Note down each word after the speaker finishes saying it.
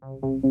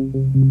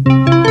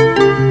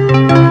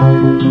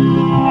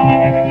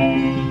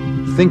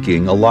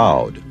Thinking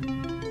Aloud.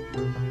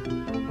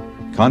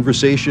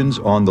 Conversations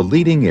on the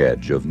leading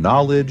edge of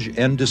knowledge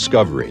and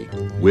discovery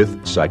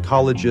with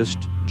psychologist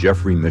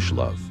Jeffrey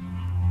Mishlove.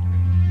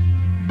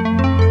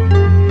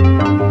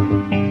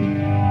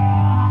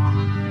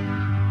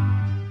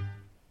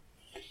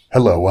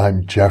 Hello,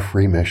 I'm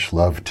Jeffrey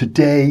Mishlove.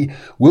 Today,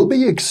 we'll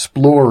be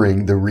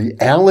exploring the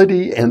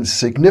reality and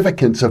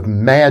significance of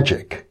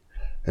magic.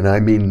 And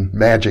I mean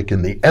magic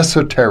in the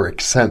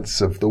esoteric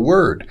sense of the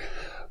word.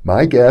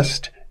 My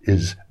guest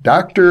is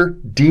Dr.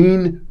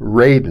 Dean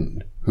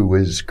Radin, who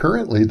is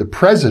currently the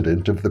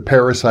president of the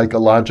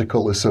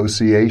Parapsychological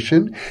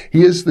Association.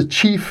 He is the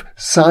chief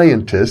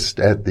scientist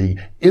at the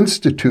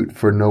Institute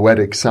for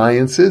Noetic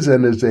Sciences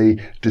and is a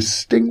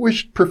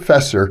distinguished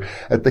professor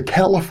at the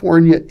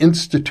California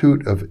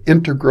Institute of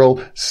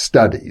Integral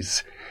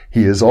Studies.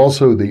 He is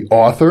also the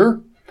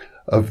author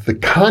of The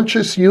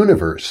Conscious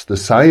Universe, The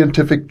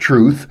Scientific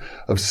Truth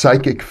of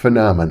Psychic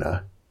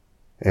Phenomena,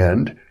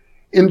 and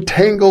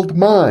Entangled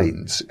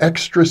Minds,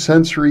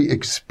 Extrasensory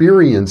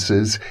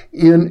Experiences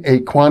in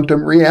a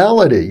Quantum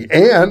Reality,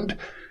 and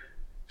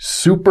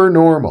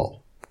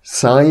Supernormal,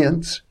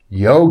 Science,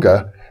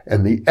 Yoga,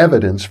 and the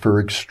Evidence for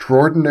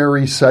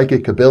Extraordinary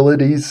Psychic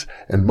Abilities,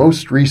 and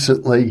most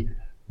recently,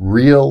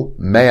 Real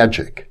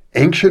Magic,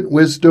 Ancient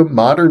Wisdom,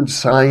 Modern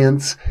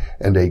Science,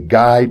 and a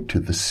Guide to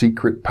the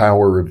Secret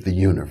Power of the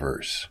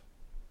Universe.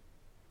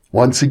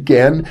 Once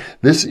again,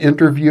 this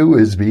interview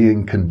is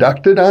being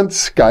conducted on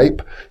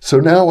Skype, so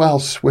now I'll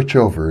switch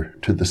over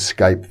to the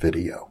Skype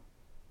video.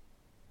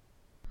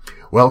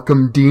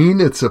 Welcome,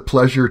 Dean. It's a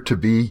pleasure to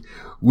be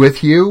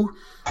with you.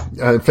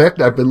 In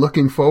fact, I've been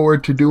looking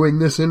forward to doing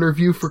this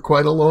interview for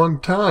quite a long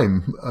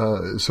time,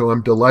 so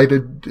I'm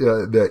delighted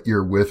that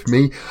you're with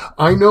me.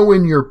 I know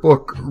in your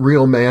book,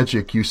 Real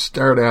Magic, you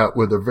start out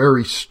with a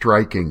very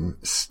striking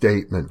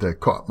statement that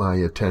caught my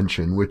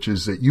attention, which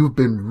is that you've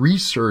been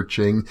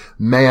researching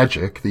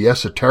magic, the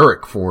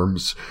esoteric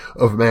forms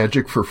of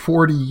magic, for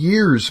 40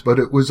 years, but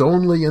it was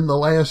only in the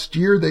last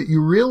year that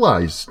you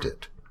realized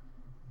it.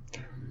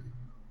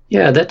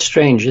 Yeah, that's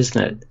strange,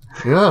 isn't it?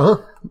 Yeah.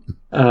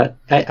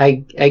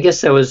 I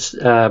guess that was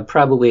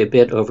probably a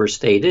bit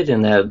overstated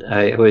in that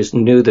I always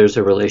knew there's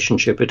a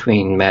relationship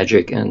between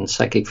magic and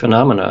psychic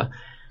phenomena,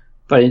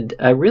 but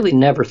I really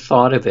never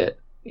thought of it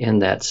in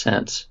that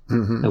sense.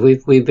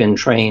 Mm-hmm. We've been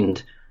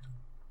trained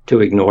to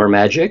ignore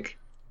magic,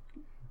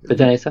 but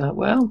then I thought,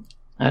 well,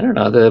 I don't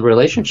know, the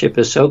relationship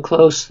is so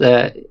close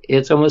that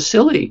it's almost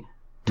silly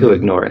to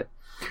ignore it.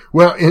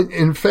 Well,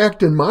 in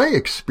fact, in my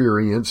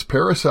experience,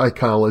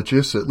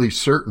 parapsychologists, at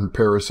least certain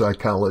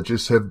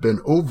parapsychologists, have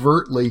been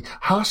overtly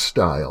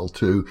hostile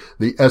to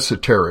the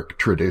esoteric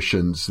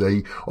traditions.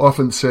 They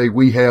often say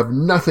we have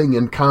nothing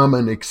in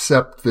common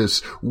except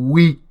this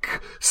weak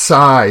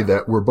psi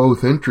that we're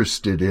both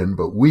interested in,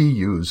 but we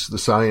use the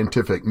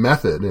scientific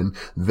method, and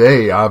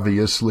they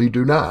obviously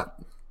do not.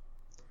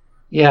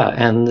 Yeah,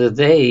 and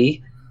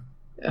they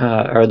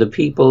are the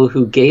people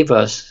who gave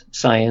us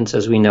science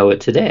as we know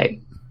it today.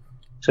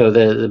 So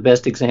the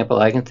best example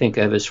I can think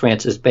of is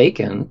Francis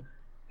Bacon,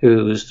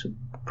 who's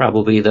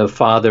probably the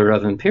father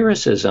of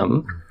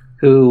empiricism,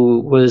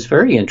 who was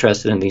very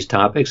interested in these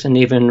topics and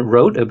even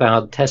wrote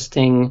about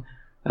testing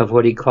of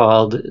what he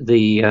called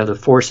the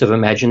force of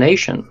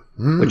imagination,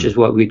 which is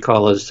what we'd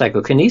call as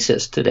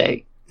psychokinesis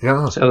today.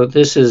 Yeah. So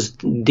this is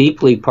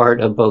deeply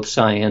part of both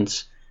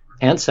science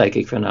and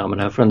psychic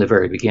phenomena from the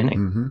very beginning.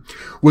 Mm-hmm.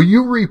 Well,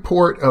 you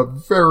report a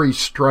very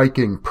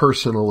striking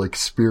personal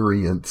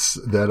experience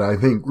that I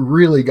think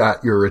really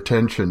got your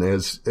attention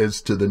as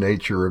to the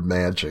nature of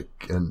magic,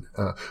 and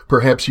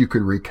perhaps you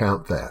could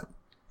recount that.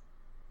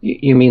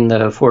 You mean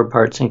the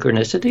 4-part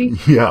synchronicity?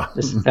 Yeah.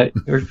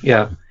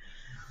 Yeah.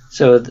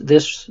 So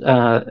this,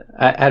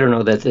 I don't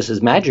know that this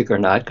is magic or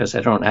not, because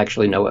I don't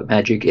actually know what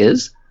magic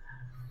is.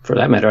 For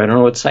that matter, I don't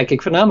know what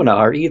psychic phenomena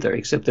are either,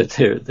 except that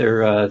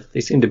they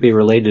seem to be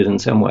related in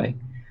some way.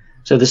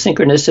 So the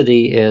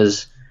synchronicity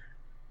is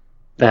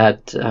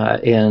that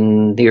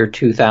in the year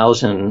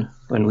 2000,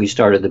 when we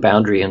started the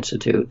Boundary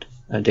Institute,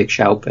 Dick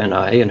Schaup and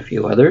I and a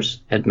few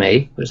others, Ed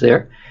May was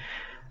there,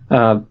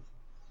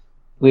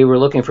 we were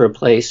looking for a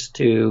place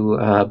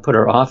to put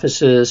our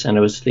offices, and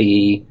it was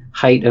the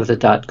height of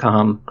the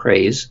 .com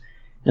craze.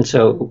 And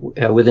so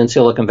within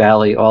Silicon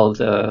Valley, all of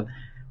the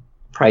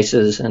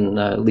prices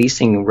and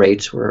leasing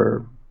rates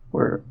were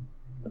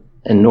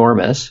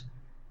enormous.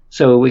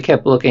 So we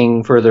kept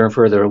looking further and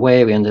further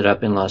away. We ended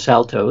up in Los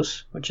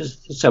Altos, which is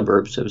the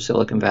suburbs of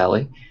Silicon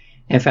Valley,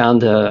 and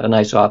found a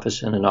nice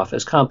office in an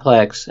office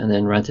complex and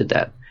then rented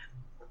that.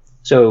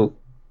 So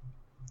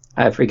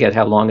I forget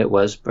how long it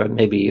was, but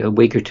maybe a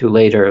week or two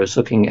later, I was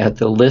looking at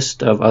the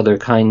list of other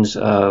kinds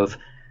of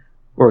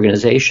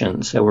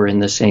organizations that were in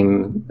the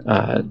same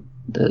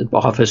the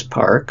office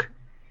park.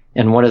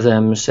 And one of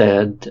them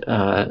said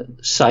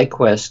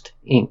PsyQuest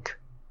Inc.,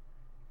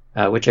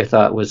 which I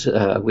thought was,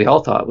 we all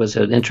thought was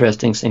an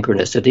interesting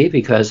synchronicity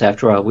because,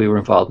 after all, we were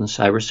involved in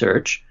cyber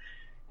search.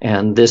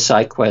 And this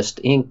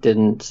SciQuest Inc.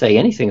 didn't say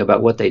anything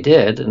about what they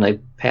did, and I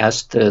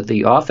passed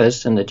the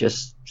office, and it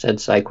just said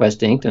SciQuest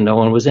Inc., and no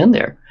one was in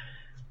there.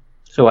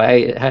 So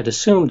I had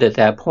assumed at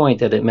that point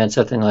that it meant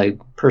something like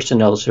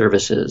personnel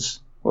services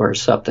or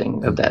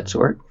something of that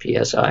sort,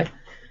 PSI.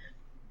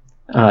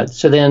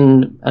 So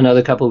then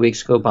another couple of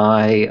weeks go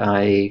by,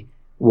 I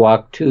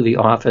walked to the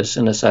office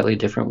in a slightly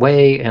different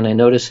way, and I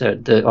noticed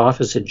that the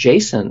office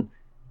adjacent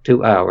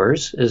to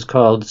ours is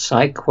called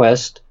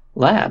SciQuest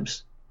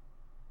Labs.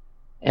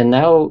 And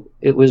now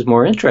it was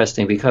more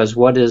interesting because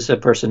what is a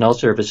personnel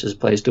services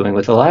place doing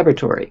with a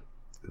laboratory?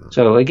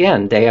 So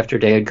again, day after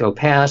day I'd go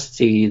past,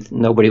 see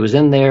nobody was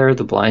in there,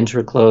 the blinds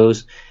were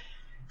closed.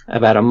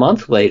 About a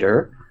month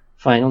later,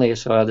 finally I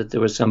saw that there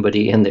was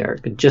somebody in there.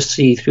 I could just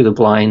see through the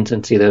blinds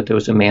and see that there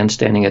was a man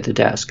standing at the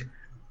desk.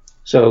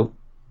 So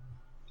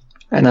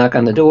I knock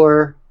on the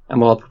door,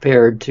 I'm all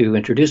prepared to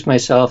introduce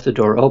myself, the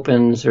door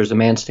opens, there's a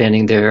man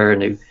standing there,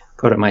 and I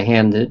put up my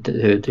hand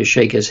to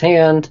shake his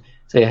hand,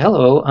 say,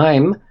 hello,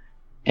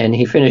 and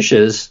he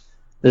finishes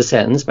the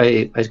sentence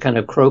by kind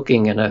of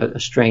croaking in a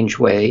strange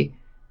way,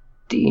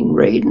 Dean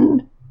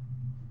Radin?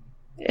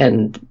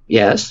 And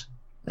yes,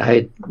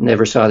 I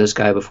never saw this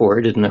guy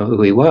before, didn't know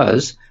who he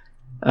was.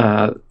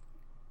 And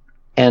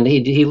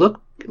he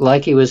looked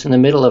like he was in the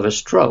middle of a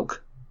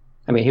stroke.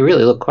 I mean, he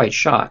really looked quite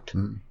shocked.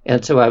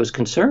 And so I was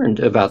concerned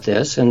about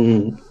this,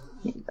 and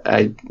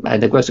I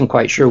wasn't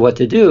quite sure what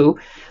to do.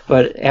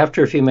 But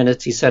after a few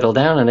minutes, he settled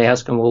down, and I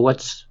asked him, well,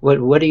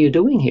 what are you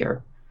doing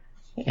here?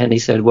 And he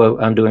said, well,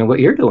 I'm doing what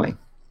you're doing.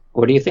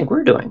 What do you think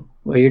we're doing?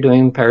 Well, you're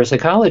doing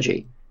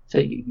parapsychology. I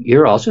said,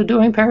 you're also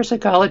doing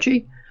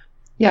parapsychology?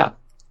 Yeah.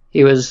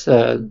 He was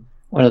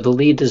one of the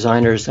lead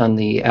designers on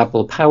the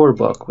Apple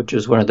PowerBook, which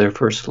was one of their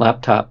first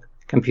laptop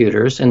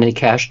computers, and he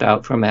cashed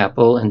out from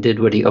Apple and did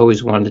what he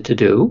always wanted to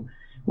do,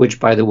 which,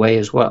 by the way,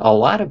 is what a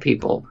lot of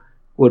people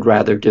would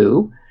rather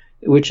do,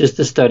 which is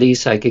to study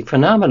psychic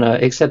phenomena,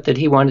 except that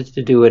he wanted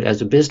to do it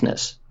as a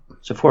business.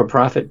 It's a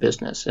for-profit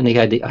business, and he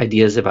had the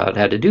ideas about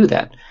how to do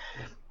that.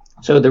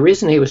 So the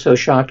reason he was so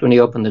shocked when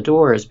he opened the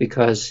door is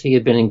because he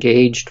had been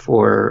engaged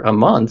for a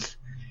month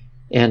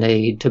in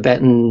a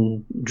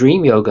Tibetan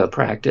dream yoga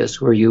practice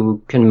where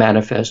you can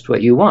manifest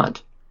what you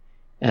want.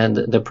 And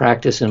the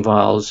practice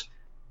involves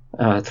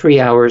 3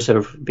 hours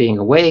of being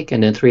awake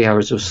and then 3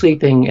 hours of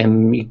sleeping,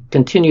 and you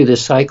continue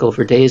this cycle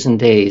for days and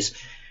days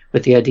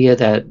with the idea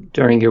that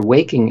during your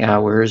waking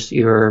hours,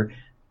 you're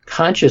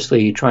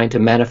consciously trying to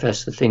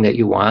manifest the thing that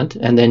you want,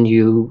 and then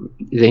you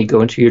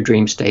go into your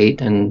dream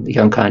state, and the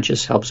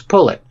unconscious helps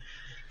pull it.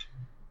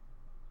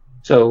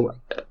 So,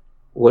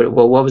 what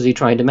was he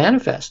trying to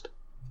manifest?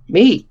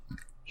 Me.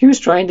 He was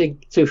trying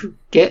to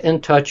get in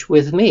touch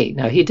with me.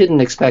 Now, he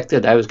didn't expect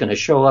that I was going to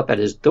show up at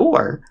his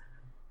door,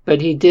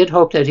 but he did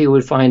hope that he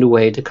would find a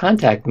way to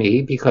contact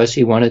me because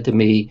he wanted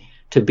me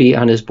to be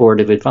on his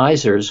board of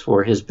advisors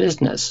for his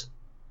business.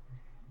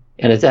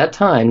 And at that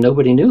time,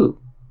 nobody knew.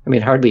 I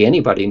mean, hardly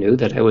anybody knew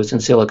that I was in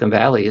Silicon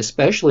Valley,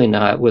 especially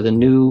not with a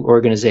new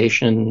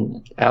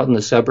organization out in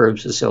the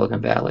suburbs of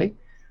Silicon Valley.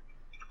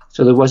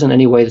 So there wasn't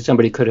any way that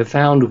somebody could have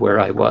found where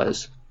I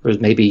was. There was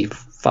maybe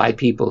 5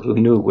 people who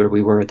knew where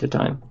we were at the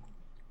time.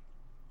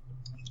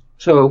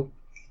 So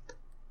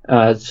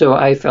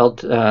I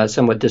felt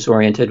somewhat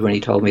disoriented when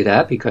he told me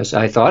that, because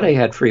I thought I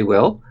had free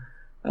will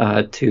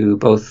to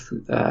both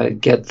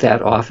get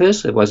that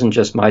office. It wasn't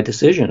just my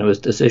decision. It was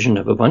the decision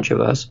of a bunch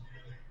of us.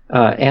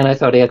 And I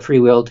thought I had free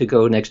will to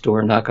go next door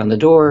and knock on the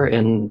door.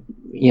 And,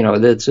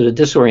 the sort of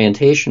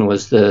disorientation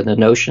was the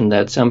notion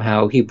that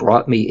somehow he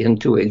brought me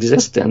into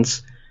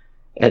existence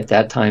at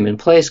that time and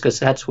place because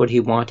that's what he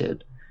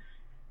wanted.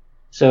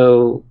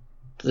 So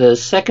the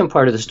second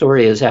part of the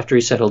story is after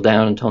he settled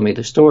down and told me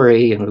the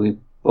story and we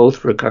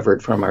both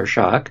recovered from our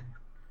shock,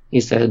 he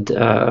said,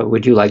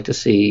 would you like to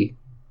see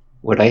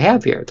what I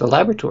have here at the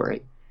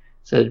laboratory? I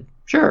said,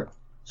 sure.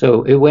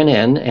 So it went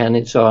in and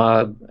it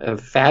saw a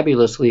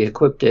fabulously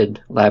equipped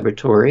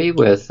laboratory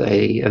with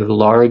a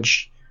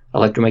large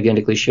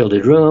electromagnetically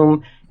shielded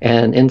room,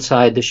 and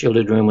inside the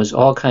shielded room was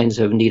all kinds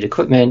of neat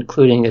equipment,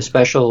 including a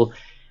special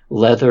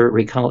leather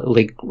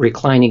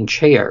reclining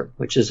chair,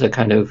 which is a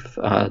kind of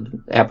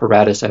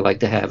apparatus I like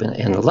to have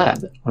in the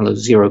lab, one of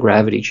those zero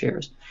gravity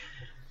chairs.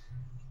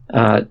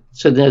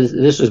 So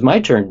this was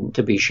my turn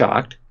to be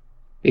shocked,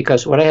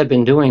 because what I had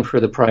been doing for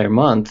the prior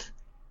month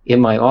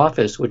in my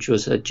office, which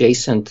was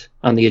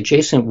on the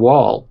adjacent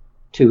wall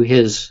to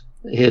his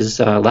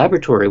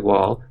laboratory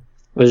wall,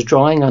 was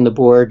drawing on the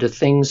board the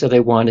things that I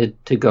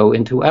wanted to go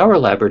into our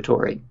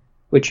laboratory,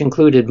 which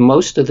included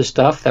most of the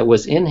stuff that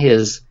was in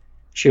his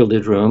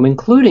shielded room,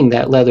 including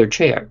that leather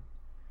chair.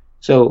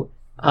 So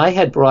I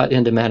had brought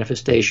into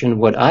manifestation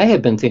what I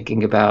had been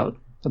thinking about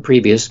the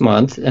previous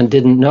month and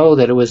didn't know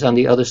that it was on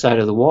the other side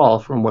of the wall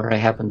from where I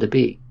happened to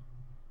be.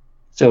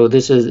 So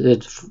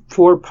it's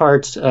 4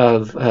 parts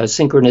of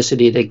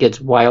synchronicity that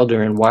gets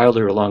wilder and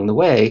wilder along the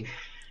way.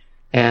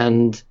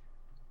 And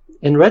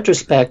in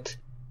retrospect,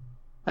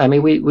 I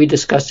mean, we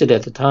discussed it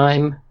at the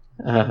time.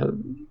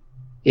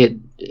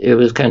 It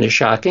was kind of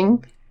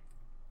shocking.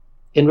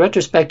 in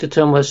retrospect, it's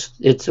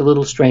a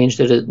little strange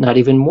that it's not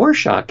even more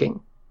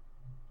shocking.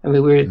 I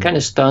mean, we were kind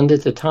of stunned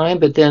at the time,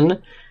 but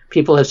then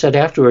people have said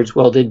afterwards,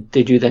 well,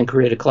 did you then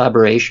create a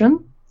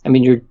collaboration? I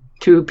mean, you're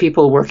two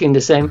people working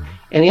the same.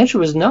 And the answer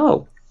was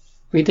no,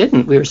 we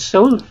didn't. We were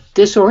so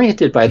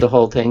disoriented by the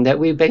whole thing that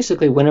we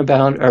basically went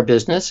about our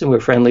business and were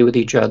friendly with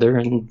each other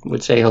and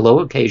would say hello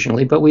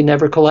occasionally, but we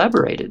never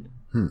collaborated.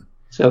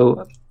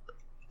 So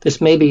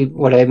this may be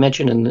what I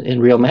mentioned in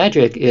Real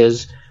Magic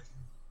is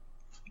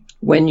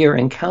when you're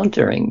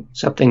encountering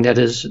something that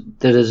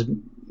is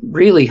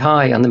really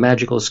high on the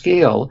magical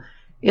scale,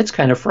 it's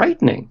kind of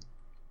frightening.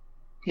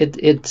 It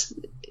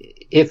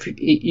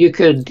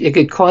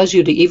could cause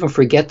you to even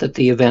forget that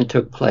the event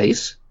took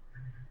place,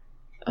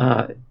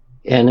 and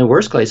in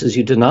worst cases,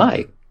 you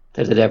deny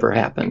that it ever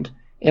happened.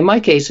 In my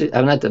case,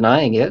 I'm not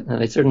denying it,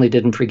 and I certainly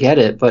didn't forget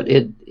it, but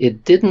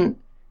it didn't,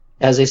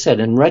 as I said,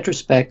 in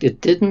retrospect,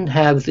 it didn't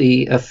have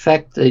the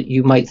effect that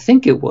you might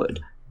think it would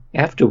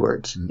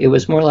afterwards. It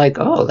was more like,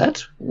 oh,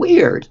 that's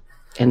weird,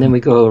 and then we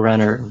go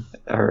around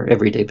our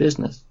everyday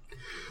business.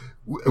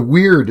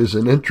 Weird is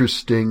an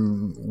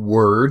interesting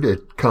word.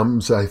 It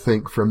comes, I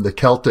think, from the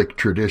Celtic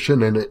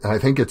tradition, and I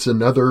think it's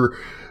another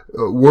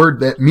word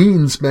that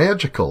means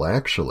magical,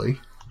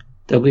 actually.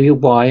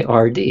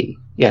 W-Y-R-D,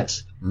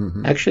 yes.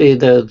 Actually,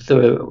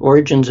 the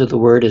origins of the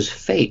word is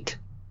fate.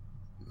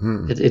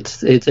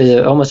 It's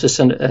almost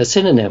a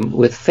synonym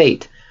with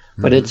fate,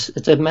 but it's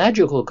a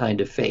magical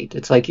kind of fate.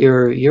 It's like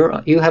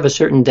you have a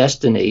certain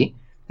destiny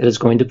that is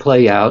going to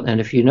play out, and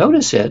if you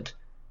notice it,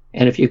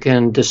 and if you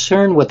can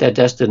discern what that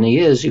destiny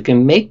is, you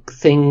can make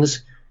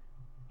things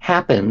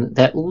happen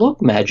that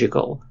look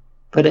magical,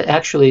 but it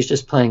actually is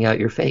just playing out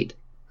your fate.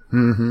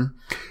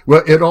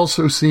 Well, it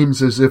also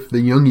seems as if the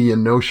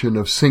Jungian notion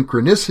of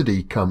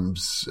synchronicity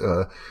comes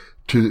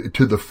to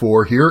the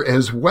fore here,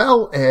 as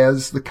well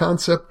as the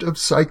concept of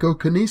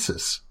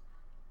psychokinesis.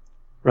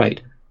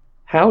 Right.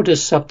 How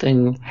does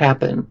something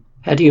happen?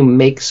 How do you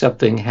make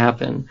something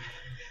happen?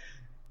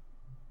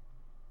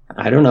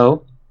 I don't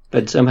know.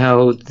 But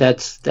somehow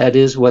that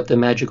is what the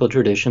magical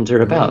traditions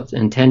are about.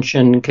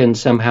 Intention can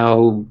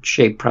somehow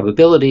shape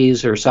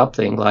probabilities or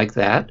something like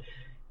that,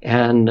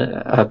 and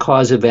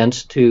cause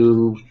events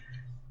to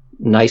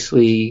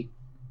nicely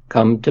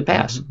come to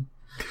pass.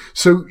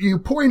 So you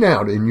point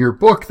out in your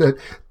book that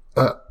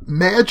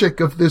magic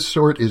of this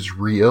sort is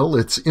real.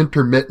 It's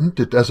intermittent.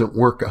 It doesn't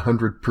work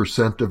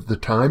 100% of the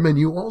time. And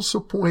you also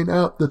point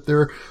out that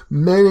there are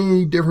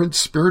many different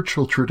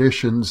spiritual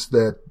traditions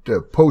that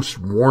post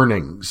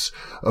warnings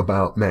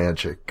about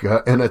magic.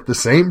 And at the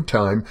same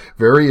time,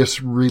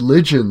 various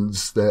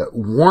religions that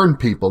warn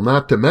people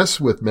not to mess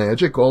with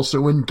magic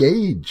also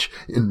engage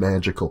in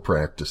magical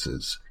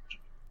practices.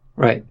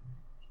 Right.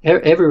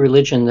 Every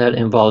religion that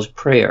involves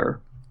prayer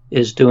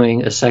is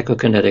doing a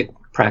psychokinetic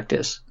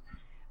practice.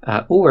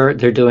 Or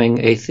they're doing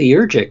a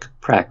theurgic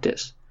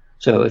practice.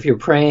 So if you're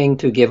praying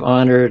to give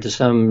honor to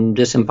some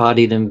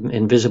disembodied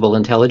invisible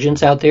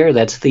intelligence out there,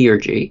 that's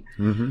theurgy.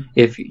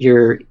 If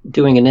you're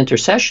doing an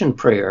intercession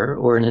prayer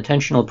or an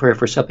intentional prayer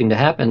for something to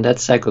happen,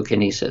 that's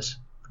psychokinesis.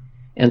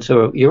 And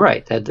so you're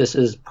right that this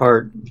is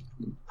part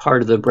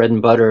of the bread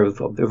and butter of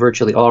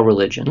virtually all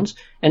religions,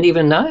 and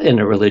even not in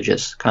a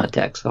religious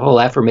context. The whole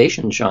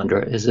affirmation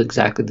genre is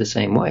exactly the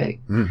same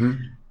way.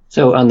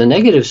 So on the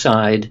negative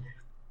side,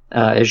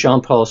 as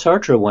Jean-Paul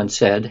Sartre once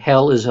said,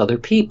 hell is other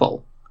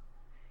people.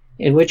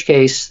 In which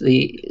case,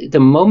 the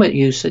moment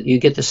you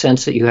get the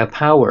sense that you have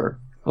power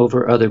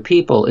over other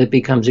people, it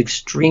becomes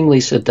extremely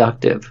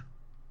seductive.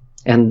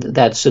 And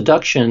that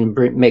seduction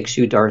makes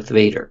you Darth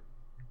Vader.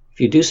 If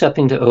you do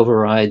something to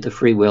override the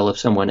free will of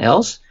someone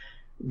else,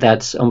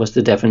 that's almost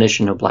the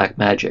definition of black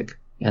magic.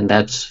 And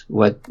that's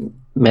what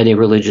many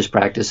religious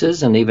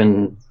practices and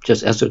even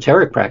just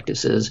esoteric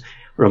practices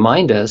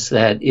remind us,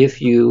 that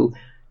if you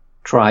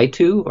try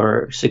to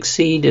or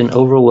succeed in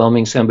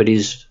overwhelming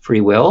somebody's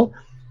free will,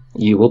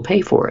 you will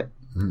pay for it.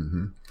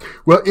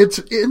 Well, it's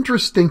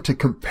interesting to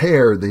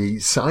compare the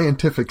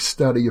scientific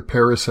study of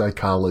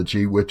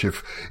parapsychology, which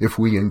if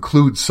we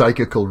include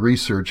psychical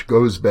research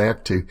goes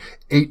back to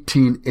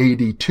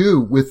 1882,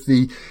 with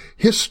the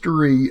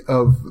history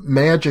of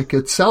magic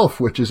itself,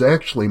 which is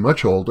actually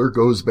much older,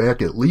 goes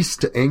back at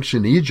least to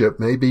ancient Egypt,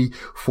 maybe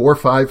 4,000 or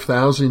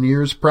 5,000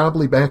 years,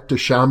 probably back to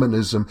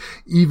shamanism,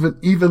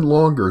 even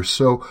longer.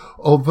 So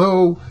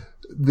although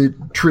the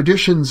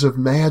traditions of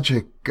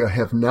magic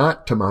have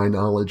not, to my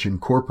knowledge,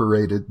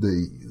 incorporated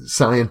the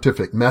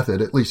scientific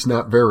method, at least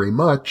not very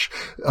much.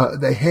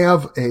 They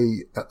have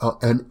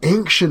an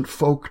ancient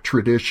folk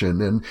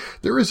tradition, and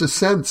there is a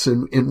sense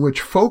in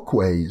which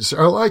folkways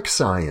are like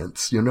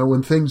science. You know,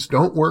 when things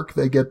don't work,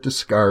 they get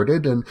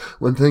discarded, and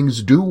when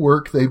things do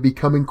work, they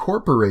become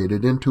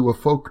incorporated into a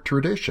folk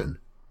tradition.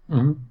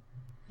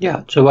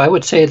 Yeah, so I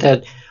would say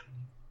that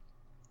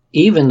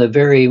even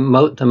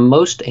the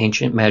most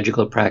ancient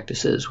magical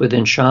practices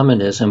within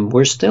shamanism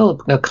were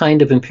still a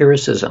kind of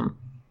empiricism.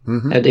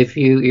 And if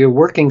you're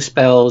working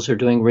spells or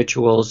doing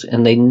rituals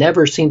and they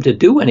never seem to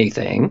do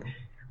anything,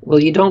 well,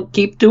 you don't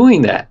keep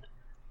doing that.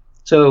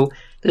 So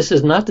this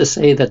is not to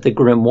say that the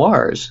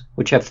grimoires,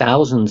 which have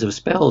thousands of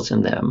spells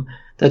in them,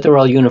 that they're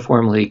all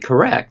uniformly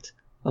correct.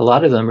 A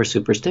lot of them are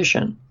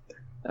superstition.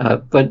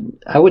 But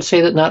I would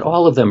say that not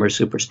all of them are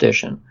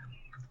superstition.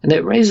 And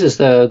it raises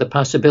the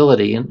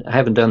possibility, and I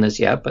haven't done this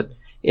yet, but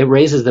it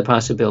raises the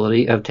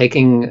possibility of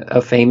taking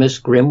a famous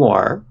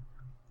grimoire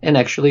and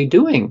actually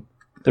doing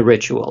the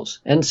rituals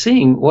and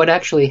seeing what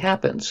actually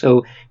happens.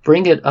 So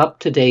bring it up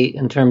to date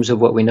in terms of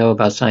what we know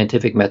about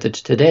scientific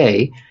methods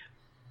today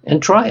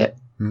and try it.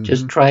 Mm-hmm.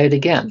 Just try it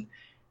again.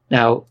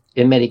 Now,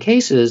 in many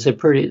cases,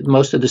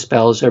 most of the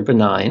spells are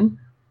benign,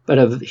 but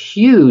a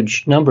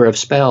huge number of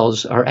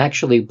spells are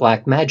actually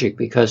black magic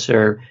because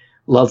they're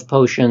love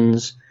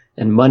potions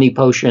and money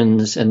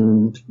potions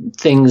and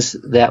things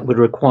that would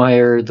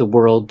require the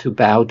world to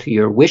bow to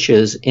your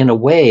wishes in a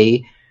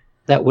way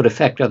that would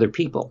affect other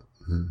people.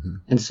 Mm-hmm.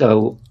 And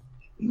so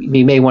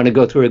you may want to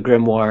go through a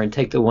grimoire and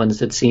take the ones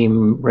that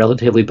seem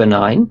relatively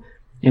benign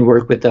and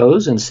work with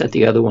those and set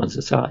the other ones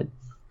aside.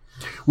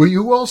 Well,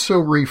 you also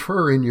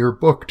refer in your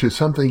book to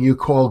something you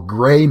call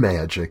gray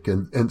magic,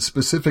 and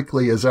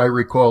specifically, as I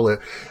recall it,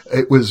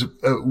 it was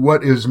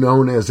what is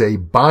known as a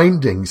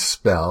binding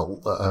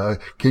spell.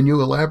 Can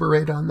you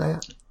elaborate on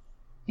that?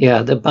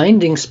 Yeah, the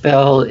binding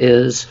spell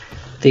is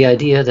the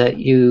idea that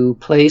you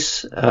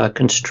place a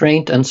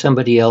constraint on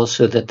somebody else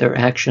so that their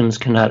actions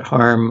cannot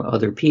harm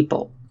other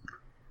people.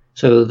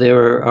 So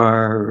there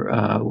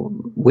are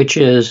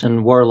witches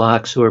and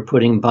warlocks who are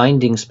putting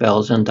binding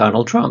spells on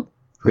Donald Trump,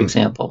 for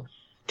example,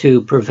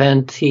 to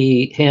prevent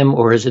him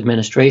or his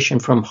administration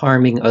from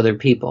harming other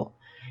people.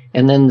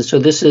 And then, so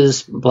this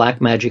is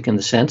black magic in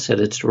the sense that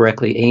it's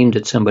directly aimed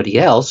at somebody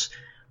else,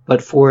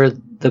 but for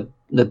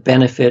the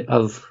benefit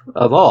of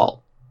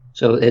all.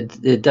 So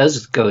it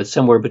does go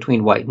somewhere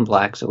between white and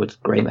black, so it's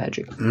gray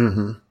magic.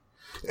 Mm-hmm.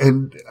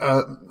 And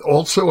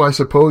also, I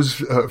suppose,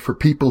 for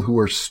people who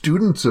are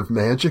students of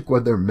magic,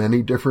 well, there are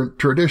many different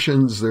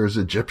traditions. There's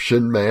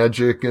Egyptian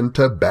magic and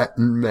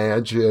Tibetan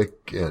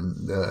magic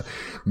and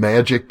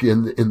magic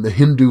in the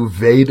Hindu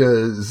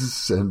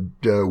Vedas and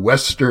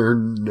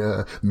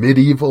Western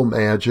medieval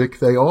magic.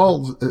 They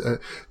all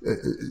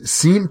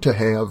seem to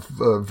have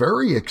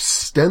very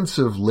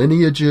extensive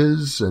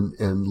lineages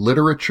and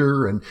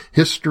literature and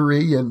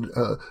history and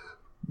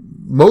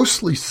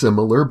mostly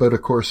similar, but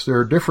of course there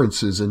are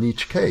differences in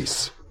each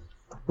case.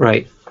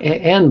 Right.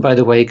 And by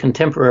the way,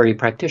 contemporary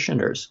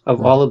practitioners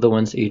of all of the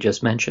ones that you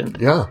just mentioned.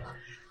 Yeah.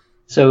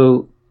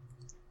 So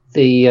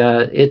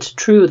it's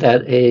true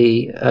that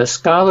a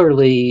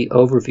scholarly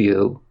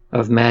overview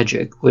of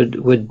magic would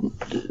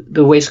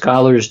the way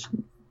scholars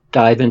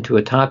dive into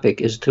a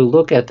topic is to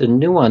look at the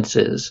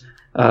nuances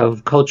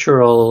of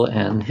cultural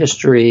and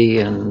history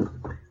and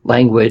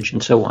language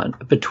and so on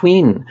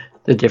between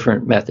the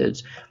different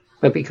methods.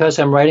 But because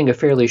I'm writing a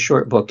fairly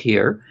short book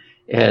here,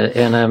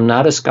 and I'm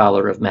not a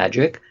scholar of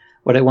magic,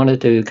 what I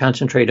wanted to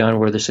concentrate on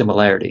were the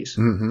similarities.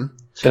 Mm-hmm.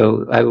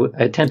 So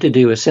I attempted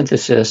to do a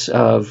synthesis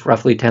of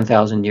roughly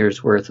 10,000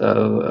 years worth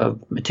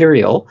of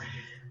material,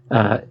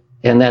 and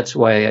that's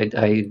why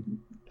I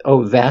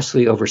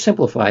vastly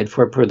oversimplified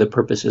for the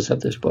purposes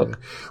of this book.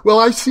 Well,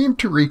 I seem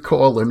to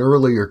recall an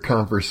earlier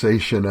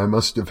conversation I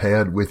must have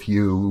had with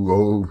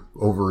you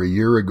over a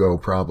year ago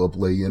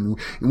probably, in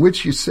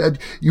which you said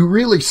you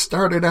really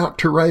started out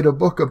to write a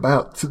book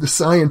about the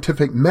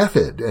scientific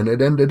method, and it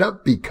ended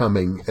up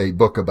becoming a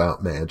book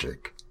about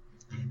magic.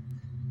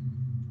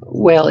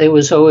 Well, it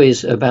was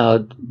always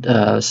about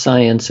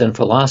science and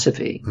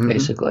philosophy,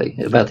 basically,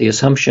 about the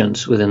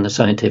assumptions within the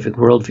scientific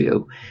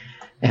worldview.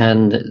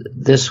 And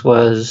this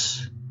book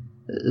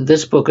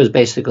is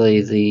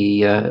basically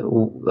the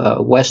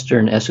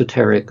Western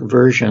esoteric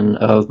version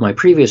of my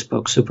previous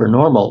book,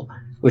 Supernormal,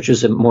 which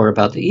is more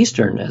about the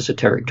Eastern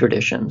esoteric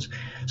traditions.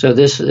 So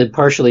this is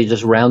partially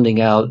just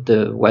rounding out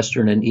the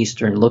Western and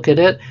Eastern look at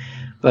it.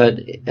 But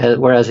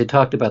whereas I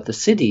talked about the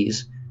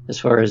cities, as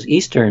far as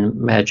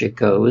Eastern magic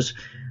goes,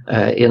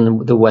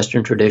 in the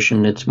Western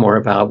tradition, it's more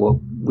about what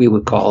we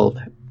would call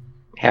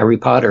Harry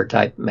Potter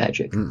type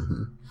magic.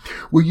 Mm-hmm.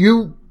 Well,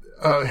 you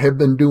have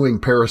been doing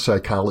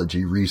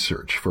parapsychology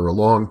research for a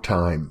long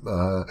time.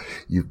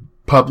 You've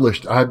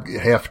published, I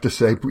have to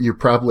say, you're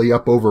probably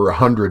up over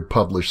 100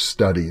 published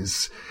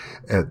studies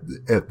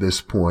at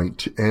this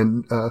point.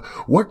 And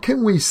what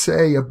can we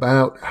say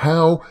about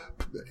how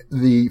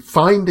the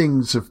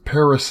findings of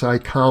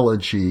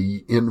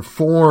parapsychology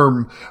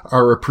inform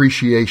our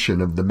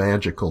appreciation of the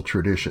magical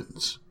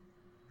traditions?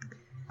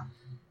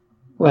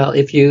 Well,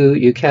 if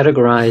you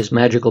categorize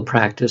magical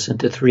practice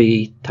into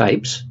three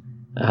types,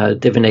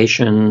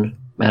 divination,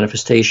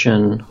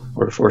 manifestation,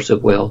 or force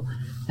of will,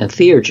 and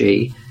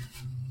theurgy,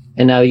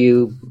 and now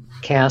you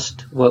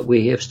cast what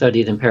we have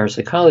studied in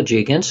parapsychology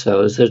against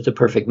those, there's the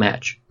perfect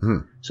match.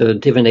 So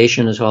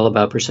divination is all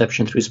about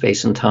perception through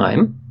space and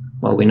time.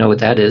 Well, we know what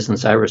that is in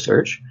psi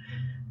research.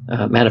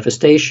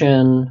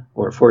 Manifestation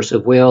or force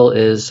of will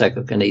is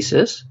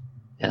psychokinesis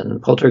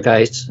and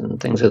poltergeists and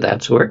things of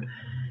that sort.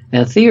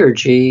 And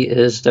theurgy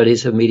is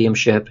studies of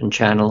mediumship and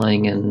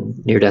channeling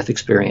and near-death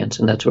experience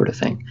and that sort of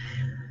thing.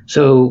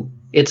 So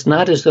it's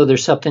not as though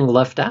there's something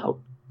left out.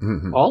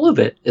 Mm-hmm. All of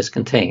it is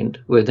contained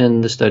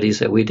within the studies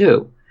that we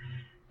do.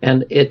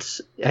 And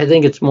I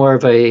think it's more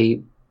of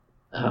a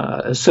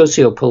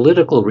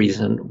socio-political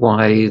reason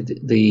why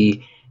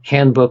the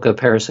Handbook of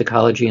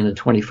Parapsychology in the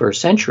 21st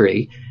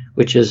Century,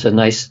 which is a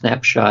nice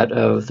snapshot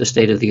of the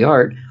state of the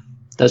art,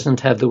 doesn't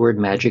have the word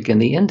magic in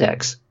the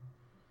index.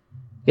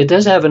 It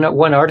does have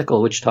one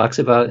article which talks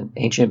about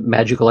ancient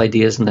magical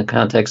ideas in the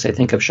context, I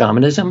think, of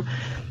shamanism,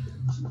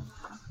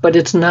 but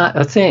it's not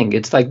a thing.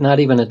 It's like not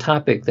even a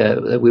topic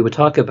that we would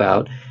talk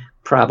about,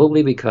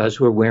 probably because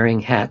we're wearing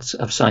hats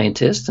of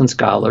scientists and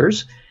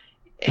scholars,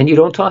 and you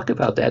don't talk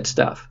about that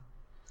stuff.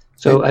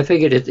 So I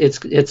figured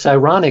it's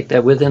ironic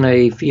that within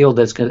a field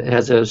that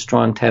has a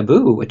strong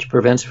taboo, which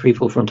prevents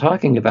people from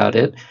talking about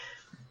it,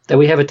 that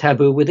we have a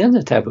taboo within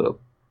the taboo.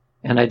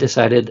 And I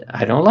decided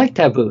I don't like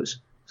taboos.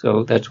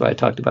 So that's why I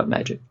talked about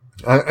magic.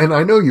 And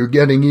I know you're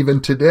getting,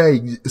 even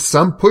today,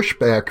 some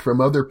pushback from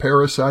other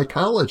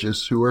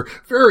parapsychologists who are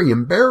very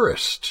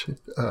embarrassed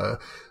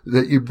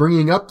that you're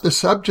bringing up the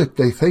subject.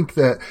 They think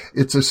that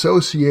it's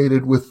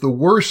associated with the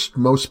worst,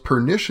 most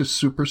pernicious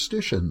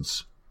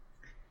superstitions.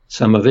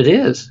 Some of it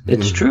is.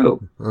 It's mm-hmm.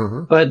 true.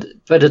 Mm-hmm.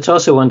 But it's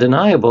also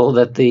undeniable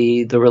that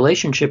the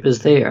relationship is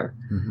there.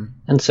 Mm-hmm.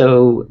 And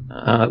so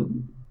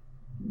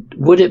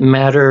would it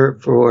matter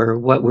for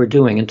what we're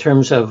doing in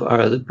terms of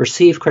the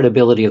perceived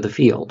credibility of the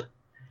field?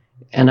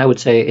 And I would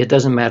say it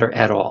doesn't matter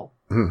at all.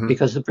 Mm-hmm.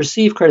 Because the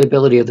perceived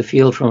credibility of the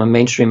field from a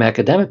mainstream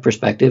academic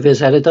perspective is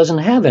that it doesn't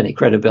have any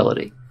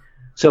credibility.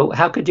 So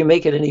how could you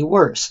make it any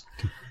worse?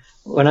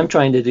 What I'm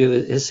trying to do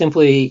is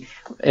simply,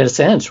 in a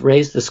sense,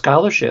 raise the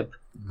scholarship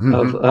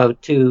mm-hmm.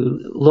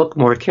 To look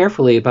more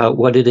carefully about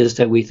what it is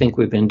that we think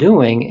we've been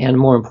doing, and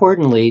more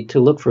importantly, to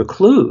look for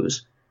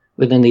clues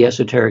within the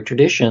esoteric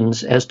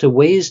traditions as to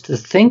ways to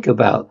think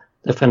about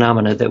the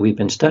phenomena that we've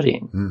been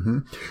studying. Mm-hmm.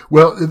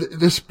 Well,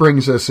 this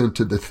brings us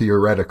into the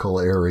theoretical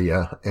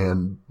area,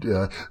 and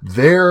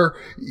there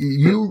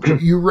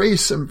you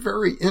raise some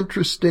very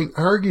interesting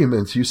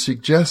arguments. You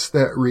suggest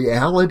that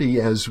reality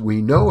as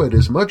we know it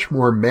is much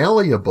more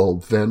malleable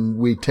than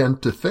we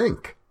tend to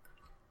think.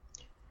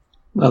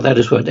 Well, that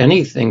is what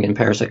anything in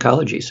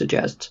parapsychology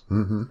suggests,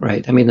 mm-hmm.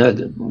 right? I mean,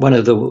 one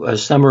of the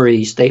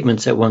summary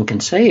statements that one can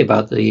say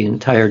about the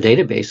entire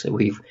database that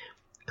we've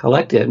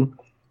collected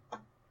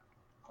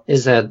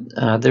is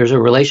that there's a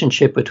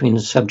relationship between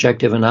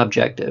subjective and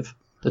objective,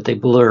 that they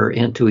blur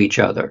into each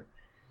other.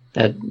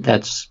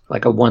 That's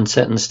like a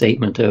one-sentence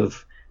statement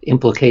of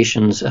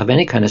implications of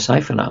any kind of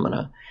psi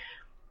phenomena.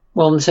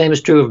 Well, and the same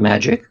is true of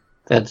magic.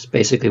 That's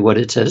basically what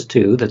it says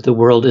too, that the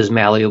world is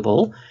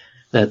malleable,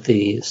 that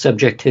the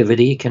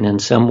subjectivity can in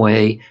some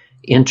way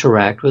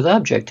interact with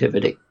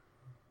objectivity.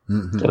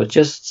 Mm-hmm. So it's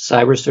just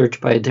psi research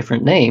by a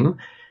different name.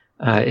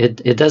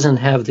 It doesn't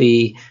have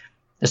the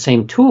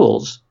same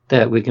tools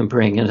that we can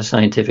bring in a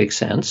scientific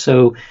sense.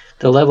 So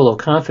the level of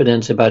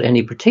confidence about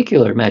any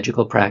particular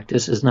magical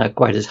practice is not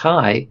quite as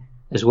high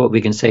as what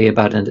we can say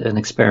about an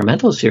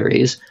experimental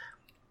series,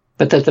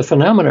 but that the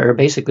phenomena are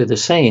basically the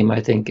same,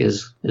 I think,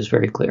 is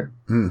very clear.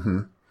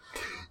 Mm-hmm.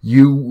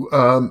 You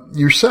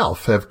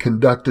yourself have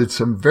conducted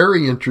some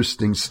very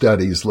interesting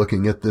studies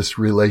looking at this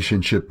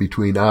relationship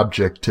between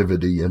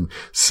objectivity and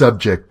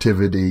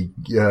subjectivity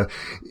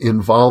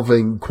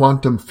involving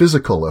quantum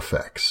physical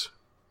effects.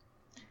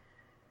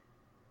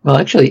 Well,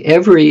 actually,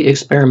 every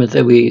experiment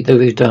that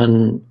we've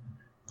done,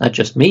 not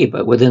just me,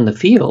 but within the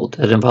field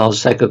that involves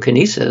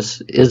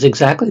psychokinesis, is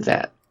exactly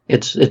that.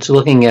 It's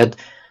looking at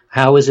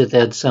how is it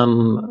that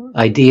some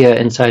idea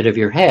inside of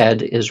your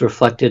head is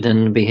reflected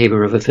in the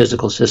behavior of a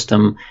physical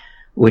system,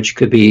 which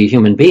could be a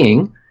human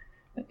being,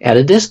 at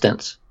a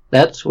distance.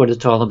 That's what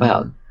it's all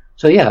about.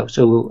 So yeah,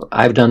 so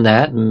I've done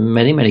that, and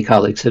many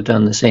colleagues have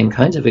done the same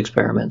kinds of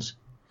experiments.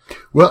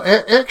 Well,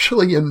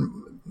 actually,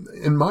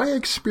 in my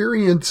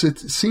experience, it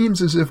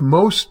seems as if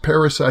most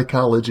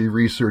parapsychology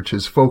research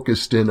is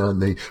focused in on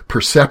the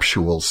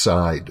perceptual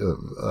side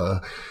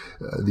of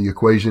the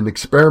equation.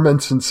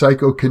 Experiments in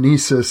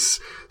psychokinesis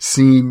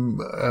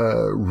seem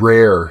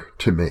rare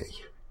to me.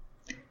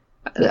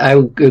 I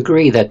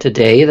agree that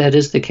today that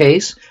is the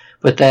case,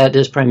 but that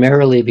is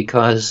primarily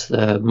because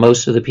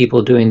most of the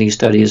people doing these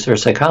studies are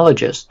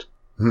psychologists.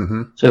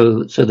 Mm-hmm.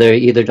 So they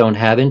either don't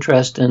have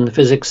interest in the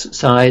physics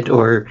side,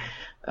 or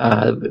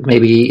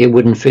maybe it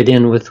wouldn't fit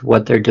in with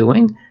what they're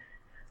doing.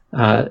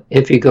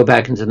 If you go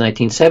back into the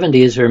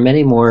 1970s, there are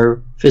many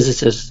more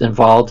physicists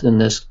involved in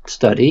this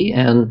study,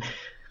 and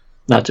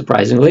not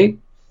surprisingly,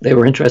 they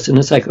were interested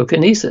in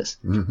psychokinesis.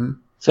 Mm-hmm.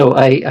 So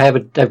I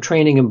have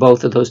training in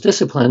both of those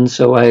disciplines,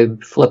 so I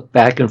flip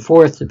back and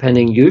forth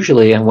depending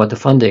usually on what the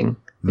funding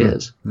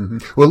is. Mm-hmm.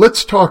 Well,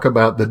 let's talk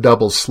about the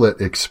double slit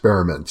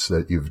experiments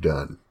that you've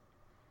done.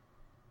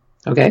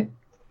 Okay.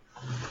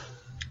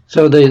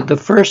 So the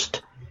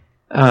first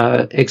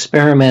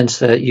experiments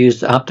that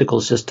used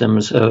optical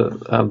systems,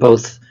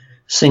 both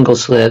single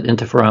slit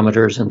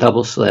interferometers and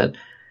double slit,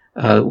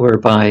 were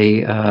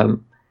by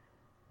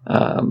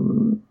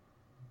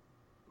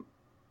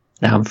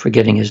now I'm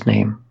forgetting his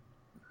name,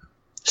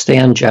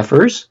 Stan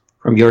Jeffers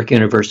from York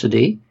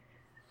University,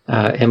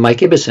 and Mike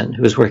Ibbison,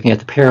 who was working at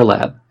the Pear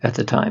Lab at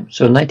the time.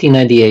 So in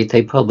 1998,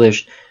 they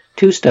published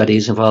 2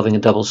 studies involving a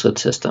double-slit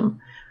system.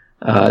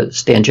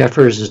 Stan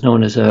Jeffers is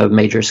known as a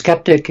major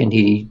skeptic, and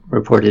he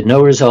reported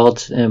no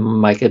results, and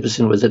Mike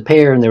Ibbison was at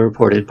Pear, and they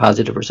reported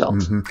positive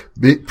results.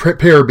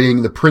 Pear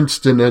being the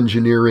Princeton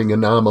Engineering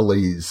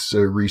Anomalies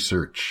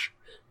Research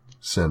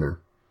Center.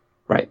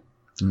 Right.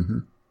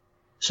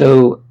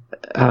 So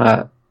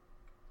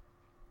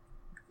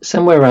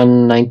somewhere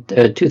around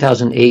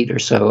 2008 or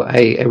so,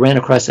 I ran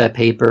across that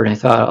paper, and I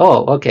thought,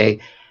 oh, okay,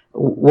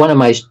 one of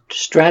my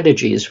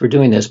strategies for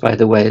doing this, by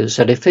the way, is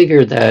that I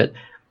figured that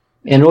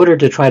in order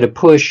to try to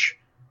push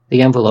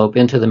the envelope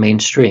into the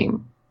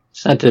mainstream,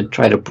 it's not to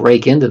try to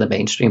break into the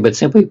mainstream, but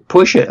simply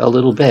push it a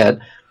little bit,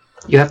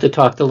 you have to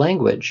talk the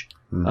language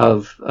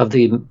of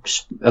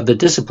the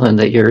discipline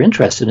that you're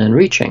interested in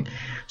reaching.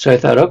 So I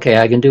thought, okay,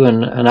 I can do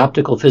an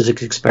optical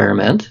physics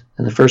experiment,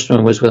 and the first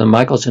one was with a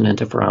Michelson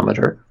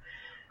interferometer,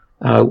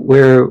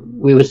 where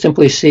we would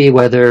simply see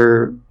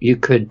whether you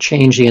could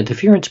change the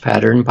interference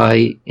pattern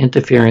by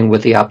interfering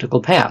with the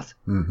optical path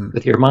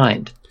with your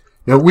mind.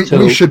 Now,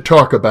 we should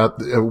talk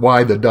about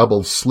why the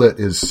double slit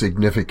is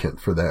significant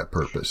for that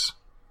purpose.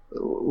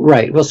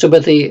 Right. Well,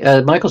 but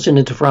the Michelson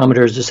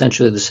interferometer is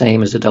essentially the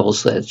same as a double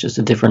slit. It's just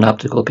a different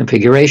optical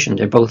configuration.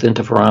 They're both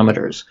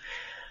interferometers.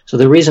 So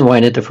the reason why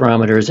an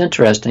interferometer is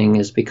interesting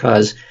is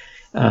because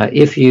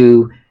if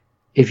you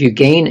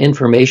gain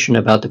information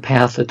about the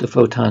path that the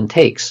photon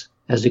takes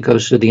as it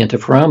goes through the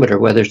interferometer,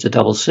 whether it's a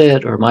double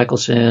slit or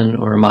Michelson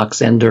or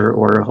Mach-Zehnder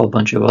or a whole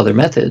bunch of other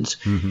methods,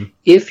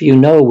 if you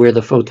know where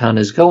the photon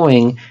is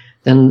going,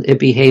 then it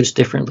behaves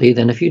differently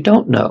than if you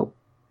don't know.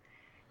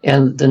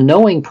 And the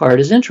knowing part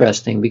is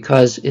interesting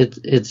because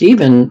it's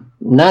even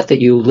not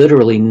that you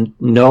literally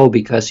know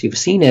because you've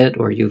seen it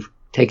or you've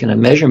taken a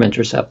measurement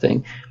or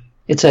something.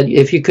 It's that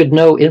if you could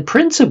know in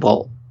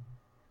principle,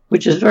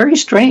 which is very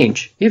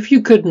strange, if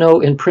you could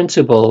know in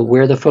principle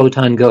where the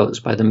photon goes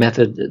by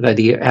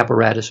the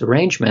apparatus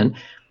arrangement,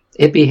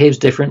 it behaves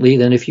differently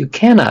than if you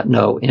cannot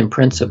know in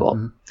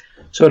principle.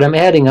 So what I'm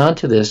adding on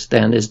to this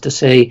then is to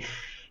say,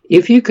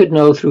 if you could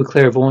know through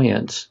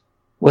clairvoyance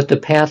what the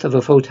path of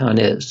a photon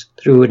is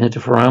through an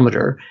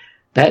interferometer,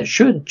 that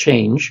should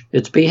change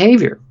its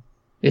behavior.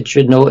 It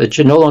should no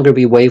longer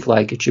be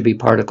wave-like, it should be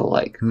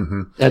particle-like.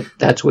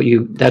 That's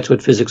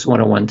what Physics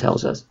 101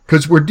 tells us.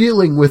 Because we're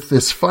dealing with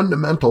this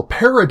fundamental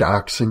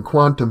paradox in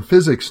quantum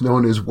physics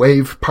known as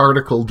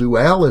wave-particle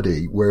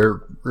duality,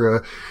 where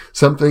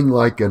something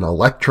like an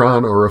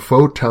electron or a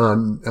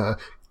photon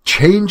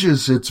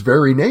changes its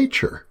very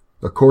nature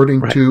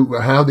according to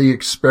how the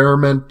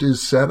experiment is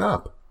set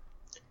up.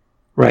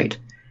 Right.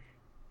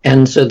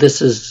 And so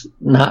this is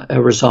not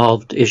a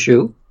resolved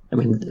issue. I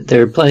mean,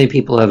 there are plenty of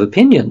people who have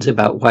opinions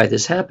about why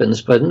this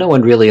happens, but no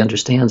one really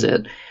understands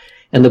it.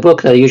 And the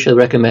book that I usually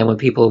recommend when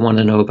people want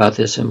to know about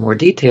this in more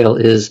detail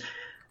is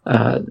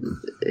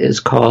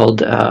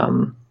called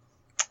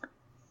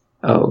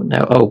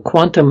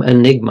Quantum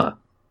Enigma.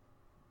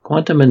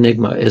 Quantum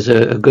Enigma is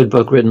a good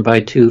book written by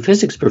 2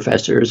 physics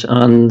professors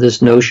on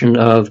this notion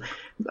of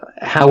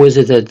how is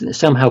it that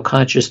somehow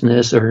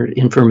consciousness or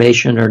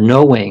information or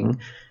knowing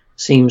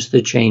seems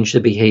to change the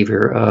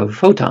behavior of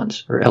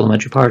photons or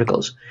elementary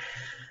particles.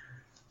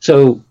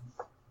 So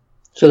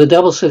the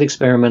double slit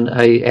experiment,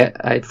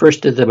 I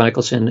first did the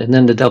Michelson and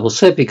then the double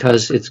slit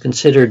because it's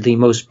considered the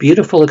most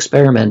beautiful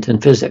experiment in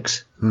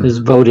physics. It was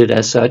voted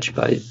as such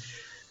by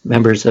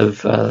members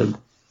of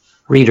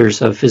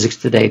readers of Physics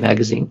Today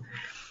magazine.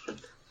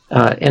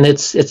 And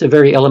it's a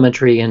very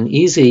elementary and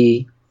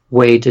easy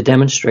way to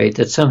demonstrate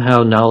that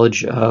somehow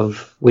knowledge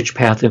of which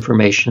path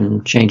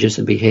information changes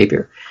the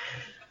behavior.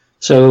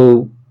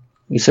 So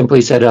we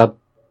simply set up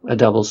a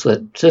double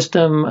slit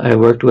system. I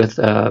worked with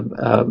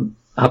an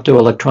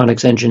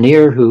optoelectronics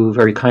engineer who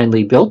very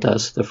kindly built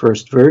us the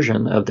first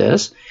version of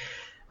this.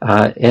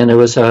 And it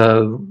was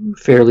a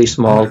fairly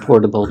small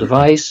portable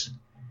device.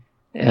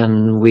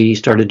 And we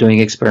started doing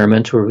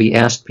experiments where we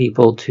asked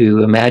people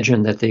to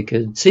imagine that they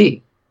could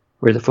see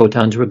where the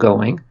photons were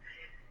going.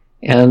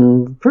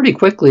 And pretty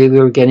quickly we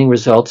were getting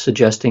results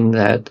suggesting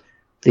that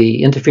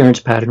the interference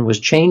pattern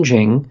was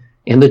changing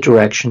in the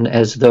direction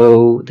as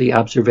though the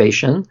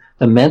observation,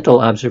 the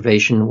mental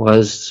observation,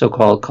 was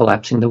so-called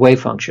collapsing the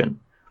wave function.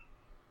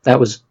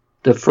 That was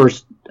the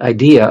first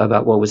idea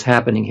about what was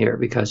happening here,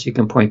 because you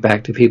can point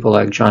back to people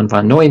like John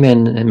von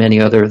Neumann and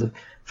many other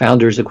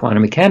founders of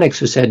quantum mechanics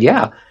who said,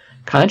 yeah,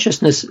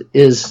 consciousness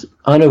is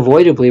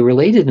unavoidably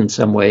related in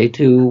some way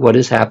to what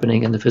is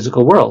happening in the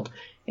physical world.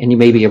 And you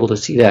may be able to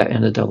see that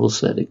in a double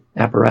slit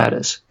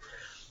apparatus.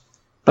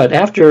 But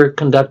after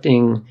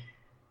conducting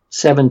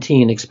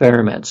 17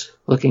 experiments,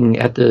 looking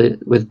at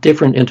with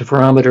different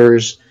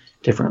interferometers,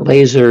 different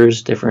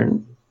lasers,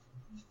 different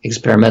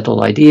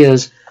experimental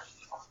ideas,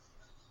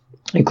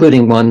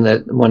 including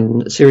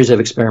one series of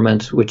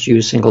experiments which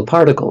use single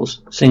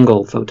particles,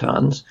 single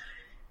photons,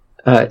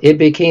 it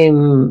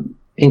became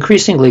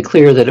increasingly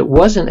clear that it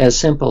wasn't as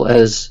simple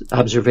as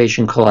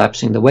observation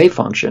collapsing the wave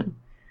function.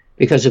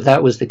 because if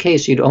that was the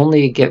case, you'd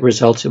only get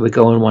results that would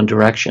go in one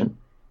direction.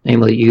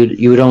 Namely,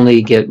 you would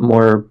only get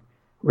more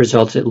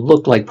results that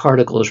looked like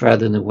particles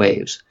rather than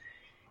waves.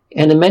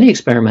 And in many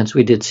experiments,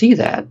 we did see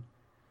that,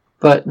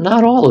 but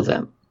not all of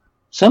them.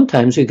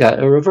 Sometimes we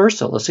got a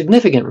reversal, a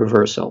significant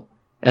reversal,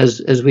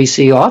 as we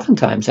see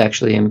oftentimes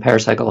actually in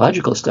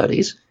parapsychological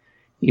studies.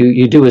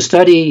 You do a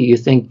study, you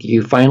think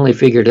you finally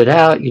figured it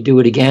out, you do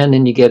it again,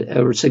 and you get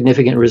a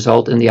significant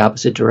result in the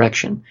opposite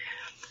direction.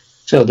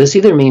 So this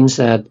either means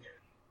that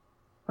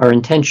our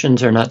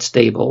intentions are not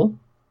stable,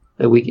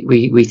 that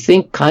we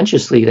think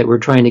consciously that we're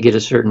trying to get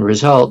a certain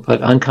result,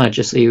 but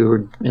unconsciously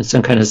we're in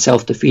some kind of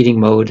self-defeating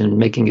mode and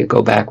making it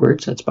go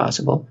backwards. That's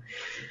possible.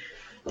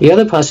 The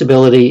other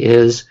possibility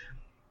is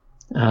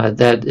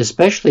that,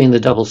 especially in the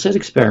double-slit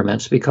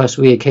experiments, because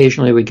we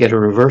occasionally would get a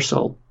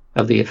reversal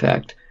of the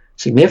effect,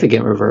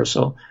 significant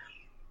reversal,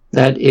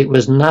 that it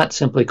was not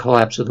simply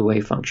collapse of the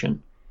wave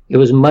function. It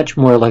was much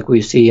more like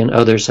we see in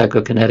other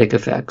psychokinetic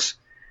effects,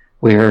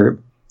 where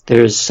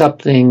there's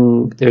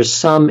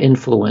some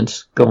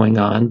influence going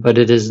on, but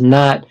it is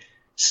not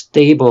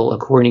stable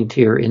according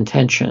to your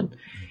intention.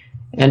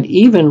 And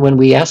even when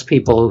we ask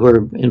people who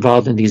are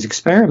involved in these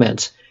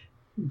experiments,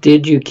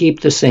 did you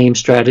keep the same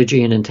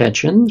strategy and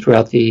intention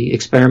throughout the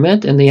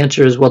experiment? And the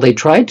answer is, well, they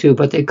tried to,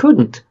 but they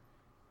couldn't.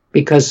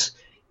 Because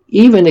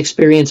even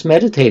experienced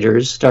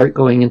meditators start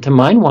going into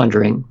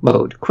mind-wandering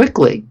mode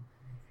quickly.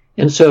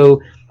 And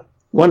so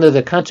one of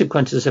the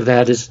consequences of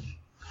that is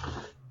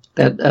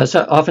that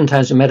so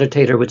oftentimes a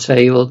meditator would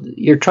say, well,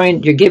 you're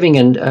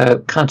giving a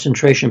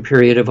concentration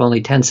period of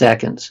only 10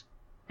 seconds.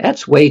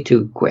 That's way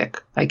too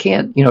quick. I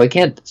can't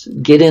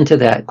get into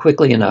that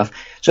quickly enough.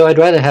 So I'd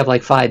rather have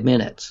like 5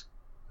 minutes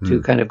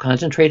to kind of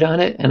concentrate on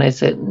it. And I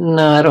said,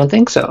 no, I don't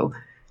think so.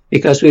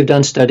 Because we've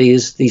done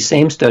studies, these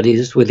same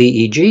studies with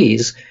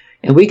EEGs,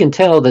 and we can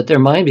tell that their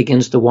mind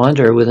begins to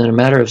wander within a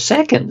matter of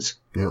seconds.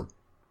 Yeah.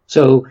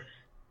 So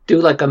do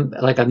like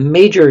a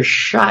major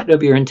shot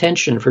of your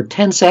intention for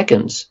 10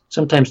 seconds,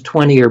 sometimes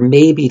 20 or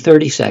maybe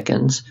 30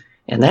 seconds,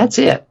 and that's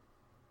it.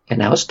 And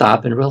now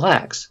stop and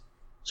relax.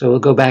 So we'll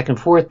go back and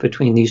forth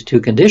between these two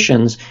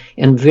conditions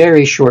in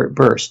very short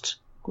bursts,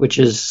 which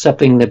is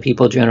something that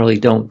people generally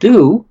don't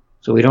do.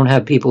 So we don't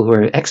have people who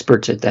are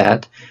experts at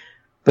that.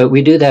 But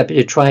we do that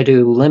to try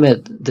to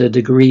limit the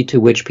degree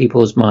to which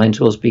people's minds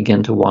will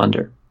begin to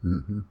wander.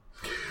 Mm-hmm.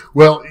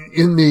 Well,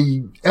 in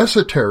the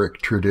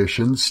esoteric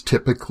traditions,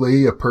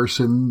 typically a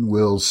person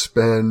will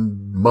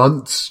spend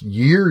months,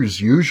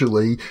 years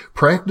usually,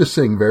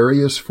 practicing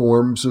various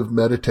forms of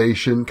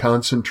meditation,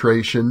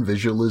 concentration,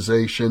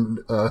 visualization,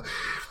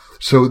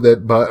 so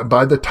that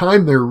by the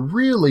time they're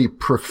really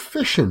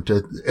proficient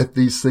at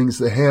these things,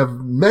 they have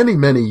many,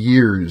 many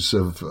years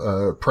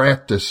of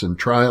practice and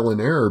trial and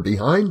error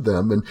behind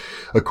them. And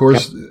of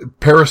course,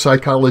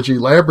 parapsychology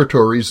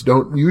laboratories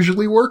don't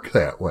usually work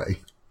that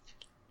way.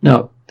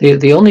 No.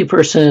 The only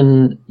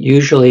person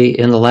usually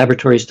in the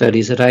laboratory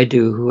studies that I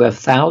do who have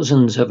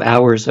thousands of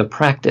hours of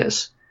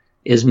practice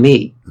is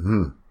me.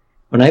 Mm-hmm.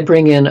 When I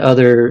bring in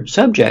other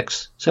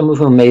subjects, some of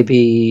whom may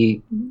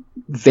be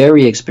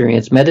very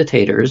experienced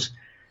meditators,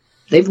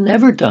 they've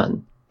never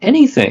done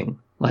anything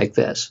like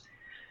this.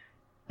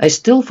 I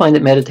still find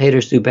that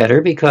meditators do better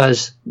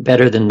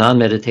than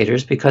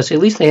non-meditators because at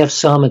least they have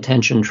some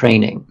attention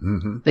training.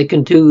 Mm-hmm. They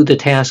can do the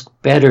task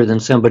better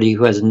than somebody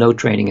who has no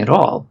training at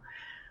all.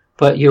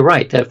 But you're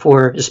right that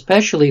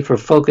especially for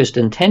focused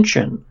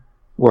intention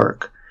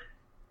work,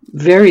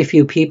 very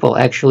few people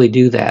actually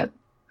do that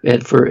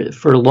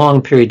for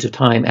long periods of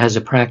time as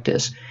a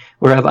practice.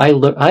 Where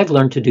I've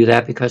learned to do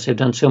that because I've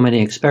done so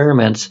many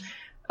experiments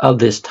of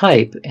this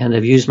type and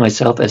have used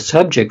myself as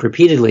subject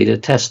repeatedly to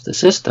test the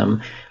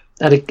system,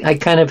 that I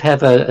kind of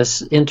have an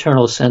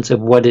internal sense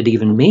of what it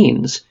even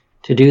means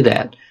to do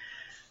that.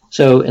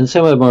 So in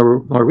some of the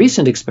more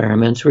recent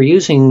experiments, we're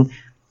using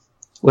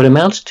what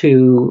amounts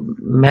to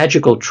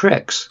magical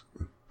tricks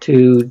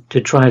to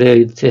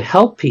try to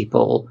help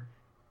people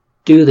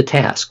do the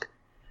task.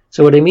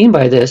 So what I mean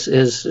by this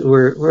is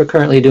we're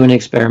currently doing an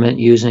experiment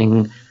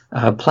using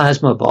a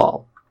plasma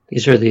ball.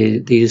 These are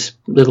these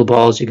little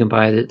balls you can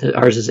buy.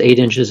 Ours is 8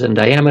 inches in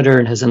diameter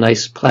and has a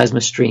nice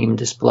plasma stream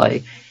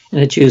display,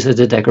 and it's used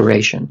as a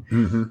decoration.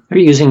 Mm-hmm. We're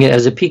using it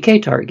as a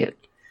PK target.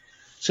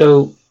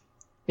 So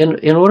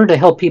in order to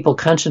help people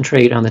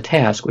concentrate on the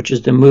task, which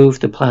is to move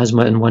the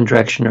plasma in one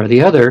direction or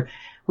the other,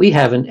 we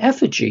have an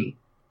effigy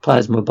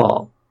plasma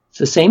ball. It's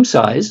the same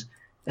size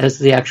as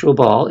the actual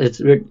ball.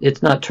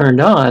 It's not turned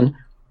on,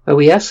 but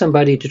we ask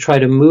somebody to try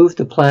to move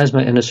the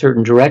plasma in a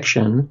certain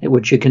direction,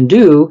 which you can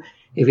do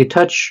if you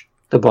touch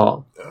the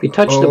ball. If you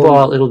touch the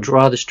ball, it'll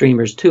draw the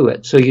streamers to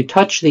it. So you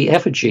touch the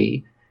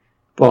effigy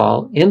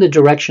ball in the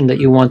direction that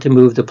you want to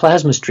move the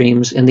plasma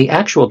streams in the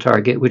actual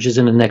target, which is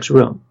in the next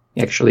room,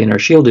 actually in our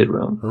shielded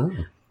room.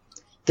 Oh.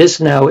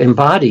 This now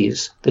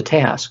embodies the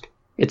task.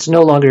 It's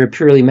no longer a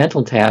purely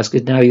mental task.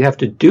 Now you have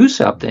to do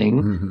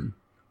something, mm-hmm.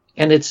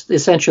 and it's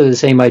essentially the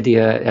same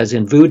idea as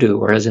in voodoo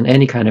or as in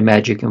any kind of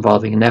magic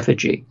involving an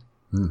effigy.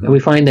 Mm-hmm. And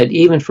we find that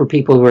even for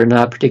people who are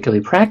not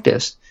particularly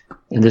practiced,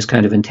 in this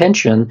kind of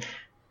intention,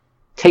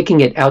 taking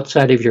it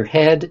outside of your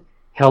head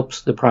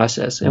helps the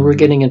process. And we're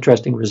getting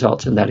interesting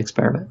results in that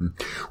experiment.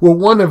 Well,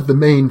 one of the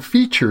main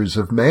features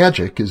of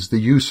magic is the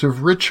use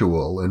of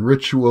ritual, and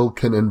ritual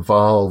can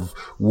involve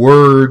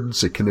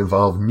words, it can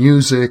involve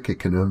music, it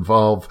can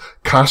involve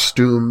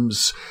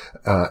costumes,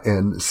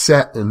 and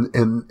setting.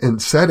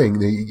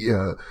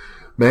 The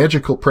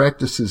magical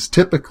practices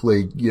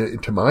typically,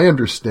 to my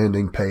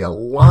understanding, pay a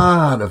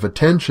lot of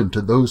attention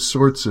to those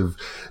sorts of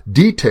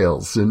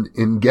details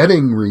in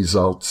getting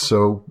results.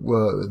 So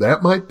that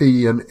might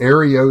be an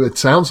area, it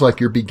sounds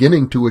like you're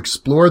beginning to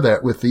explore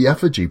that with the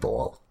effigy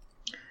ball.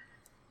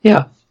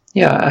 Yeah.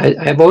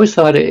 I've always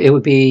thought it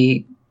would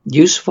be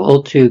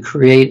useful to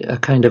create a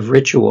kind of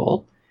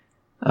ritual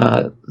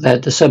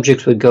that the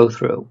subjects would go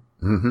through.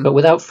 But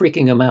without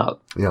freaking them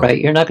out,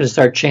 right? You're not going to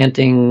start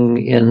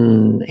chanting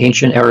in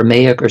ancient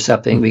Aramaic or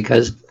something,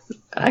 because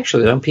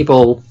actually, some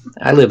people,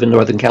 I live in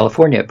Northern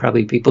California,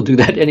 probably people do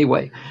that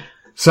anyway.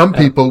 Some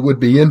people would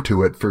be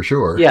into it for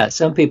sure. Yeah,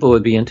 some people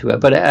would be into it.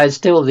 But I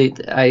still,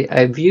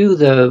 I view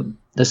the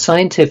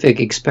scientific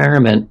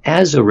experiment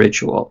as a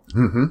ritual.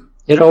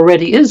 It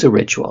already is a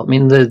ritual. I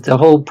mean, the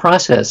whole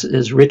process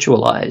is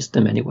ritualized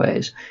in many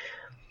ways.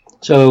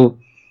 So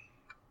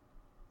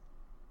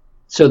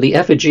the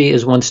effigy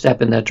is one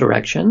step in that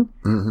direction.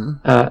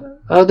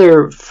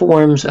 Other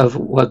forms of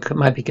what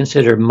might be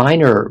considered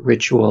minor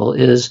ritual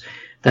is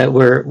that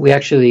we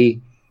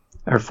actually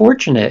are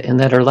fortunate in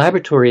that our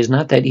laboratory is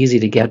not that easy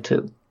to get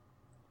to,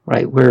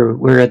 right?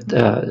 We're at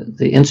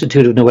the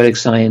Institute of Noetic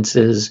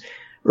Sciences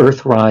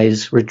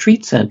Earthrise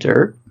Retreat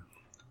Center,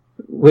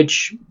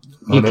 which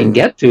you can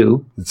get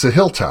to. It's a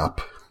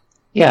hilltop.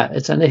 Yeah,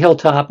 it's on the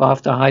hilltop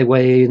off the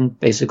highway, and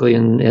basically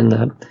in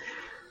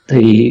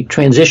the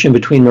transition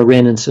between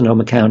Marin and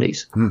Sonoma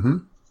counties.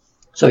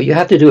 So you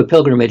have to do a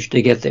pilgrimage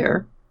to get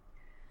there.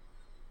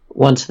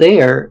 Once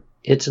there,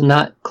 it's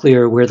not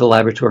clear where the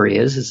laboratory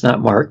is. It's not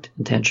marked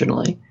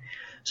intentionally.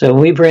 So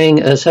when we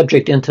bring a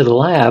subject into the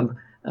lab,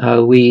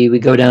 we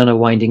go down a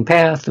winding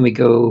path, and we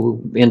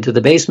go into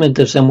the basement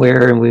of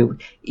somewhere,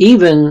 and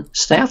even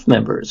staff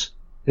members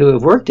who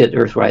have worked at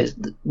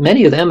Earthrise,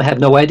 many of them have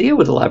no idea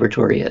what the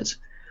laboratory is.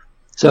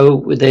 So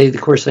they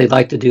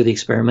like to do the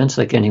experiments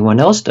like anyone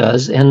else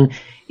does, and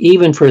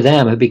even for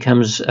them it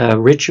becomes a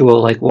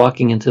ritual, like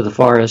walking into the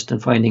forest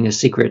and finding a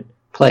secret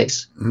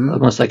place,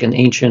 almost like an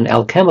ancient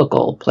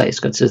alchemical place,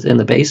 because it's in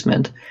the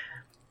basement.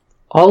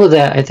 All of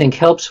that, I think,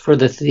 helps for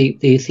the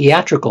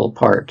theatrical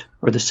part,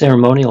 or the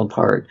ceremonial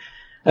part,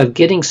 of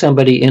getting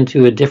somebody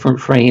into a different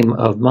frame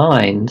of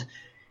mind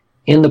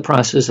in the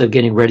process of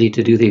getting ready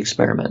to do the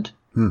experiment.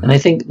 And I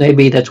think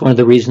maybe that's one of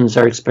the reasons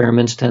our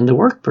experiments tend to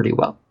work pretty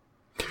well.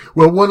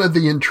 Well, one of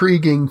the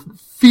intriguing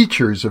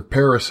features of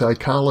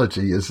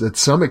parapsychology is that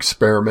some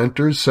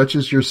experimenters, such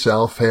as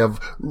yourself, have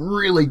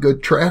really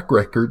good track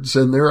records,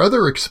 and there are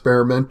other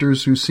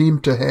experimenters who seem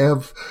to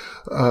have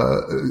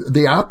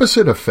the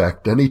opposite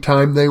effect.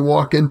 Anytime they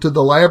walk into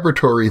the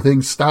laboratory,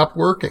 things stop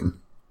working.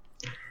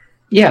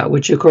 Yeah,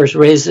 which of course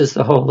raises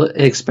the whole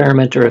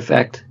experimenter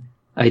effect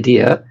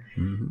idea.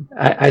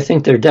 I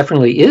think there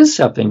definitely is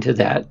something to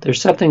that.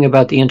 There's something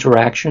about the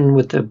interaction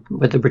with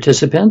the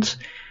participants.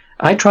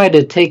 I try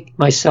to take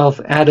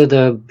myself out of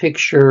the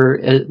picture,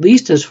 at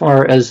least as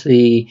far as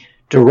the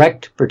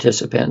direct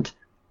participant,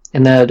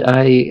 in that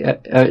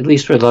at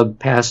least for the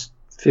past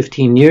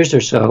 15 years or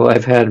so,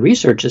 I've had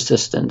research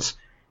assistants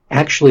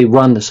actually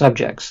run the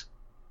subjects.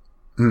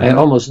 I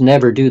almost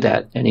never do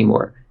that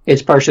anymore.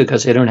 It's partially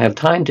because I don't have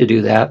time to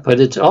do that,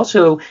 but it's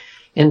also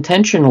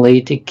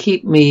intentionally to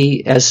keep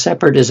me as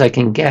separate as I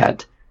can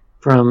get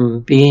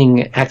from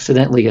being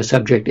accidentally a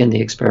subject in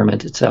the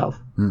experiment itself.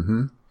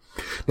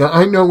 Now,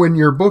 I know in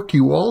your book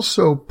you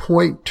also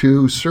point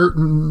to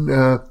certain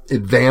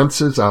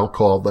advances, I'll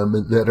call them,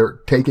 that are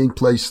taking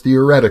place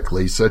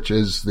theoretically, such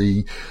as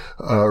the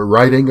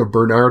writing of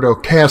Bernardo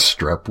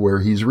Kastrup, where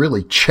he's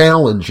really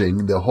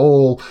challenging the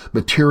whole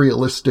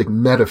materialistic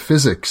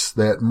metaphysics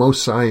that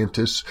most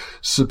scientists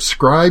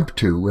subscribe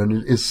to,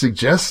 and is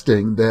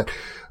suggesting that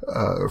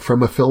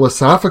from a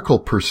philosophical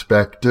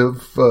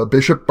perspective,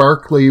 Bishop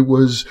Berkeley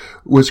was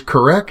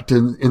correct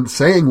in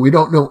saying we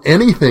don't know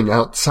anything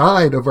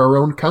outside of our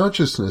own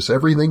consciousness.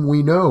 Everything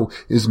we know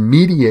is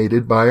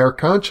mediated by our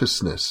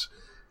consciousness.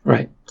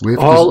 Right.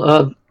 All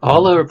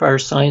of our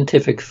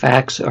scientific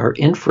facts are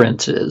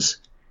inferences,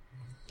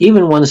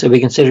 even ones that we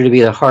consider to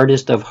be the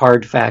hardest of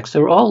hard facts.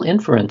 They're all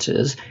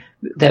inferences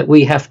that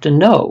we have to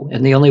know,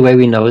 and the only way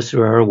we know is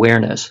through our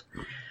awareness.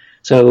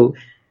 So,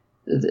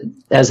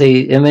 as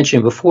I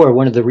mentioned before,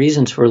 one of the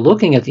reasons for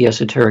looking at the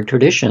esoteric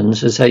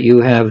traditions is that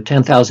you have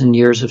 10,000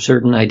 years of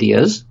certain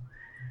ideas.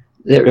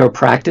 There are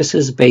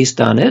practices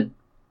based on it.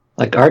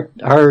 Like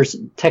our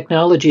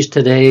technologies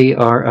today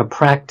are a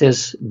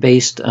practice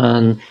based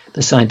on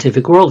the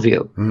scientific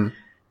worldview.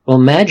 Well,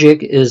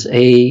 magic is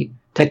a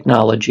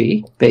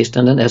technology based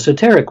on an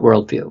esoteric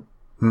worldview.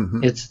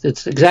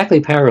 It's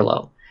exactly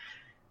parallel.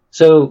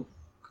 So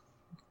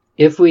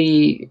if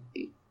we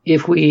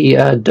if we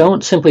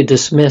don't simply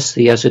dismiss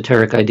the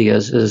esoteric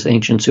ideas as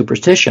ancient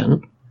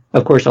superstition,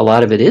 of course, a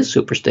lot of it is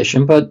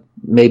superstition, but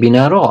maybe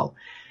not all.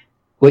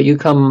 What you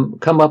come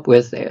up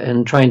with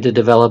and trying to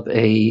develop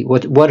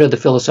what are the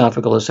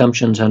philosophical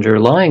assumptions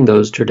underlying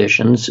those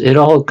traditions, it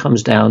all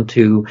comes down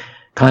to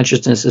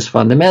consciousness is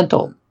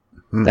fundamental.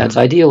 Mm-hmm. That's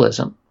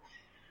idealism.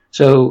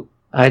 So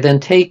I then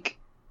take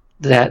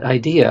that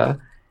idea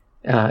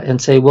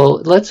and say,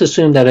 well, let's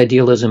assume that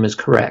idealism is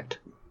correct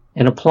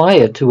and apply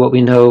it to what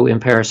we know in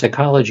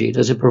parapsychology.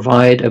 Does it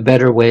provide a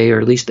better way, or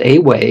at least a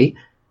way,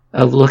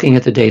 of looking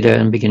at the data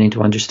and beginning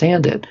to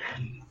understand it?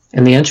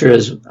 And the answer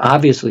is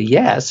obviously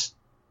yes,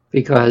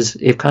 because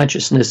if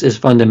consciousness is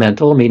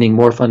fundamental, meaning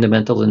more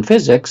fundamental than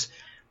physics,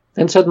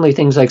 then suddenly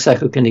things like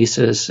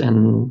psychokinesis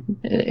and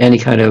any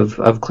kind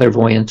of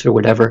clairvoyance or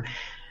whatever,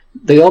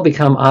 they all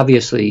become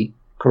obviously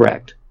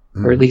correct.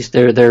 Mm-hmm. Or at least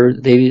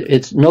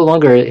it's no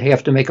longer you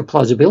have to make a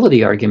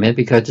plausibility argument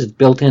because it's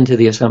built into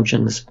the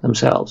assumptions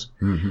themselves.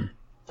 Mm-hmm.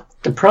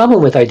 The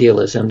problem with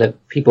idealism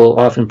that people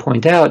often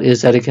point out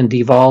is that it can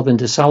devolve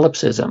into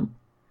solipsism.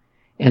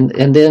 And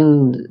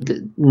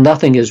then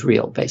nothing is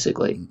real,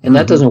 basically. And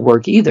that doesn't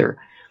work either.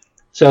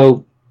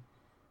 So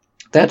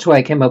that's why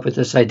I came up with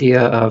this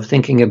idea of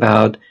thinking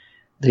about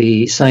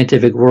the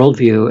scientific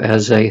worldview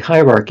as a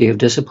hierarchy of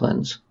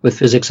disciplines, with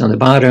physics on the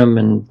bottom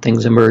and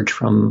things emerge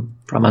from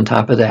on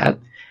top of that.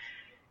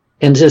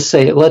 And just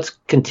say, let's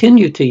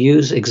continue to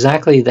use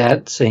exactly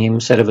that same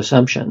set of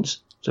assumptions.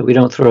 So we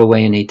don't throw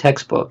away any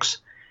textbooks,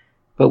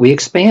 but we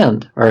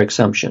expand our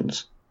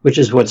assumptions, which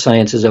is what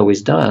science has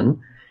always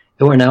done.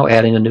 And we're now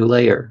adding a new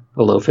layer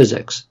below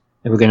physics.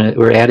 And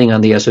we're adding on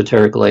the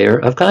esoteric layer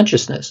of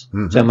consciousness.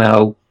 Mm-hmm.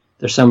 Somehow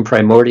there's some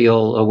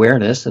primordial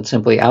awareness that's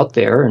simply out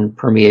there and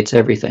permeates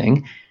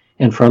everything.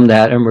 And from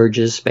that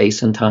emerges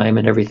space and time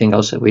and everything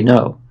else that we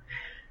know.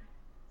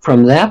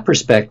 From that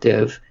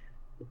perspective,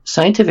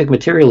 scientific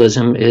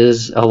materialism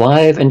is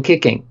alive and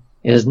kicking.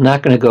 It is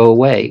not going to go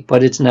away,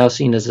 but it's now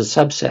seen as a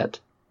subset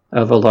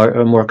of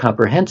a more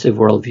comprehensive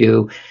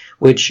worldview,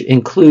 which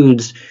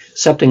includes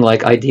something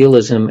like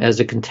idealism as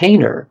a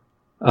container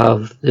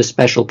of this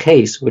special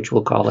case, which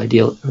we'll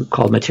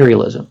call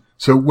materialism.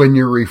 So when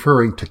you're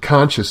referring to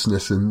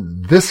consciousness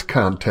in this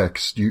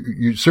context,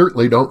 you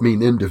certainly don't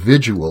mean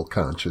individual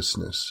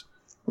consciousness.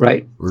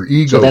 Right. Or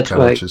ego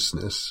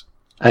consciousness.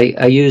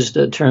 I used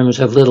the terms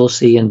of little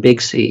c and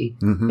big C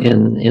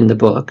in the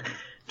book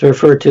to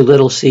refer to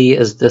little c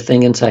as the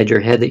thing inside your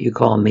head that you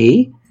call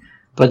me,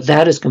 but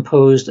that is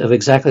composed of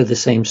exactly the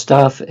same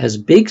stuff as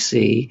big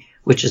C,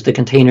 which is the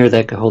container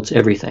that holds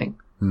everything.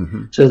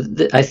 Mm-hmm. So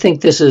I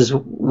think this is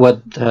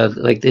what,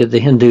 like the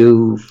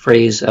Hindu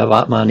phrase of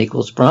Atman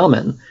equals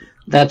Brahman,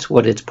 that's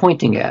what it's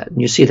pointing at.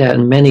 And you see that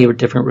in many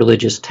different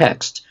religious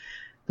texts,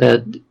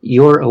 that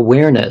your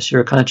awareness,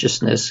 your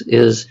consciousness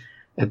is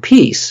a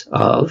piece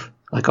of,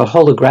 like a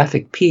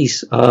holographic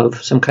piece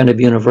of some kind of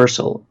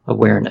universal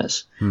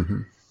awareness.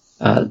 Mm-hmm.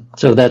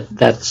 So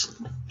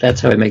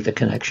that's how I make the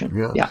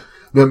connection. Yeah.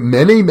 The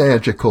many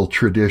magical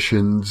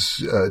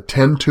traditions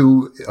tend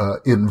to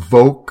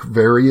invoke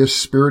various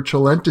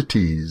spiritual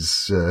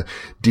entities,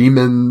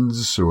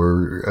 demons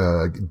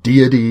or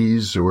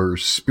deities or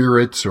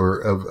spirits or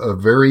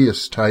of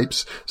various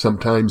types,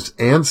 sometimes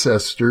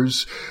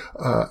ancestors.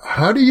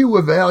 How do you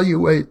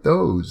evaluate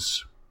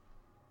those?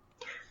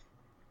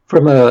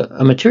 From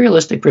a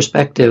materialistic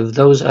perspective,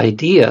 those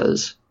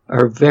ideas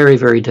are very,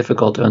 very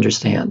difficult to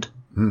understand.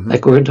 Mm-hmm.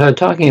 Like we're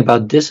talking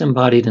about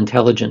disembodied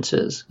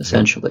intelligences,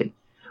 essentially. Yeah.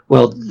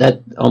 Well,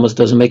 that almost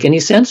doesn't make any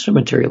sense for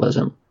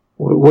materialism.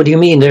 What do you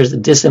mean there's the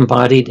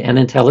disembodied and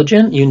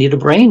intelligent? You need a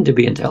brain to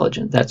be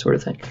intelligent, that sort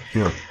of thing.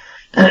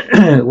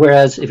 Yeah.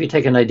 Whereas if you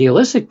take an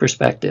idealistic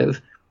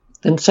perspective,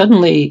 then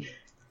suddenly,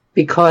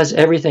 because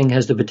everything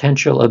has the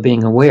potential of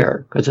being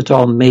aware, because it's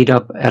all made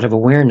up out of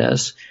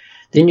awareness,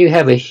 then you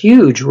have a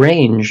huge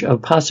range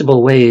of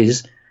possible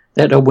ways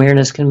that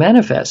awareness can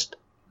manifest.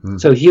 Mm.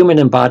 So human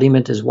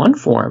embodiment is one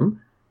form,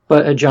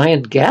 but a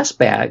giant gas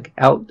bag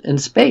out in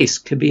space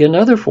could be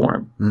another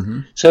form. Mm-hmm.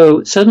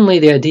 So suddenly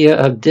the idea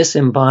of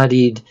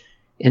disembodied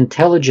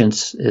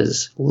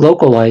intelligences,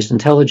 localized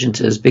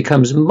intelligences,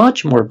 becomes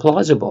much more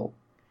plausible.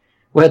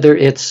 Whether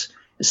it's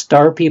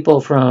star people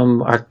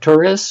from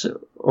Arcturus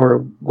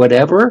or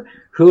whatever,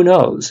 who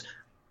knows?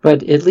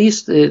 But at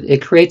least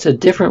it creates a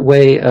different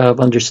way of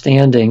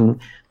understanding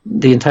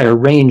the entire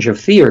range of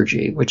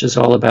theurgy, which is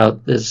all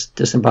about this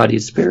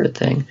disembodied spirit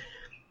thing,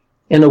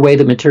 in a way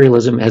that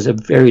materialism has a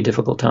very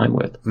difficult time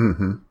with.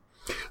 Mm-hmm.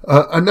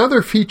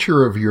 Another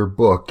feature of your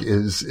book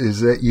is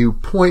that you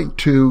point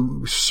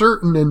to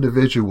certain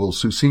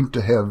individuals who seem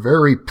to have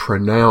very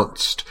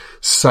pronounced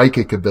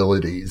psychic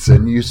abilities,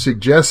 and you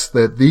suggest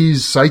that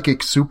these psychic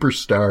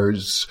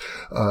superstars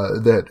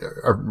that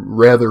are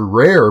rather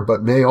rare,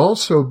 but may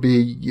also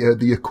be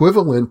the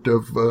equivalent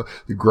of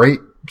the great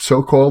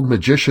so-called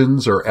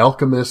magicians or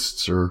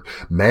alchemists or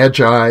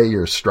magi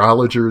or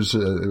astrologers,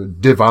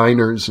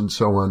 diviners, and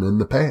so on in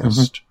the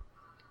past. Mm-hmm.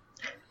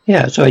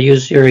 Yeah, so I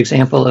use your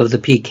example of the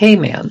PK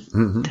man,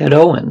 mm-hmm. Ted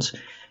Owens.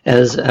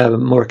 as a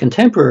more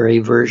contemporary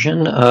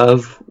version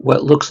of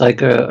what looks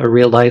like a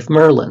real-life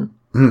Merlin,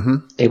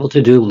 able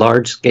to do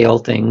large-scale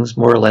things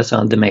more or less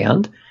on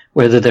demand,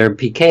 whether they're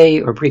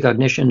PK or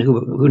precognition,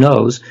 who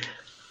knows,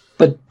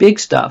 but big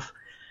stuff.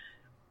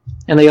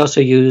 And they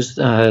also used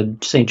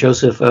St.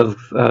 Joseph of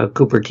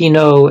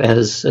Cupertino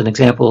as an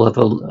example of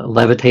a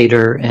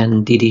levitator,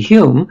 and D.D.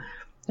 Hume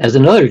as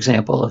another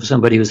example of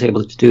somebody who's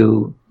able to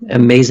do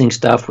amazing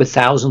stuff with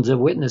thousands of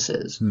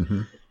witnesses.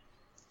 Mm-hmm.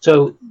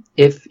 So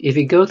if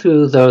you go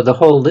through the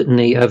whole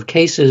litany of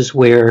cases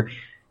where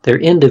they're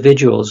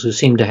individuals who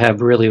seem to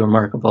have really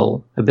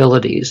remarkable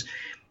abilities,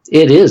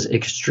 it is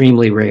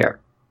extremely rare.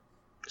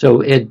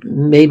 So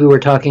maybe we're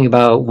talking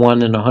about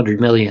 1 in 100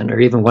 million or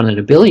even 1 in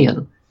a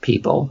billion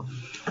people.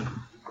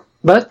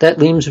 But that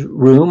leaves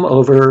room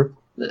over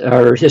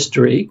our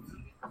history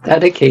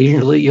that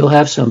occasionally you'll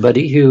have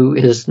somebody who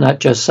is not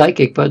just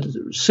psychic, but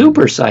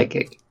super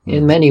psychic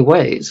in many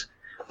ways.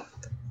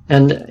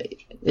 And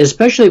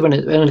especially when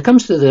it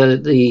comes to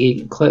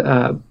the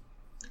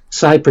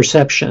psi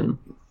perception,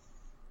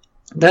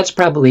 that's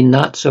probably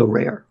not so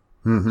rare.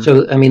 Mm-hmm.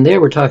 So, I mean, there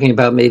we're talking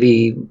about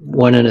maybe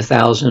 1 in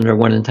 1,000 or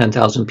 1 in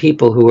 10,000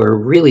 people who are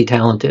really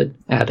talented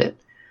at it.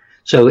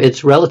 So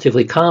it's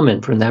relatively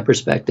common from that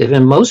perspective.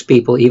 And most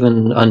people,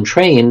 even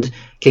untrained,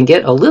 can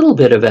get a little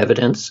bit of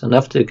evidence,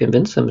 enough to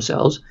convince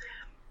themselves.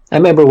 I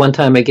remember one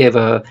time I gave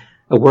a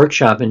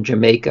workshop in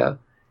Jamaica,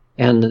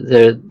 and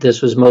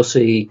this was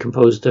mostly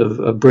composed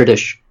of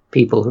British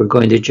people who were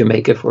going to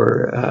Jamaica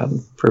for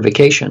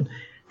vacation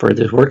for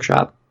this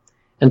workshop.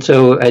 And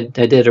so I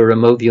did a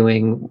remote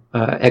viewing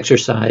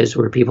exercise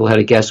where people had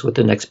to guess what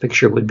the next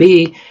picture would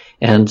be.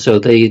 And so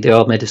they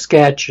all made a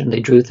sketch and they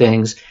drew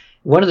things.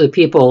 One of the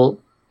people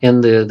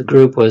in the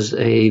group was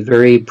a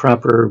very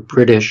proper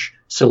British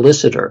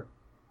solicitor,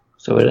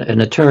 so an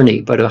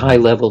attorney, but a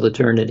high-level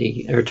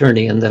attorney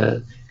in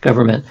the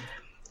government.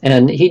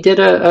 And he did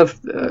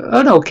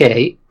an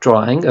okay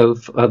drawing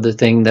of the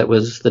thing that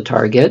was the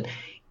target.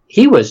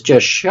 He was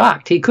just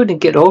shocked. He couldn't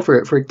get over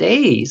it for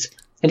days.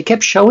 And he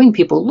kept showing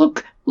people,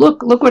 look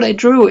what I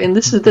drew, and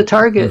this is the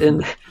target.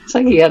 And it's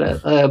like he had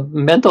a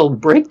mental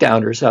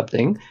breakdown or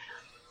something.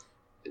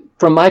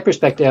 From my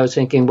perspective, I was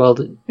thinking, well,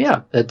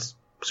 yeah, that's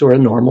sort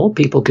of normal.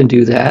 People can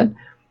do that.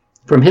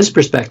 From his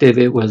perspective,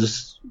 it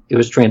was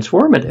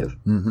transformative.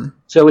 Mm-hmm.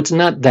 So it's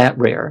not that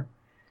rare.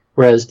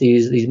 Whereas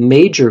these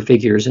major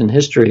figures in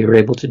history are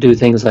able to do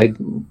things like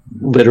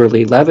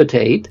literally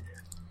levitate.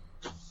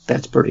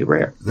 That's pretty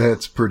rare.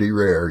 That's pretty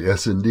rare,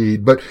 yes,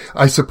 indeed. But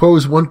I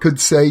suppose one could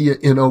say,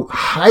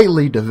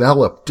 highly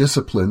developed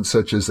disciplines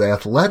such as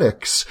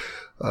athletics,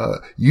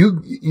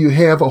 you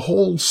have a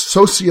whole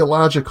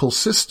sociological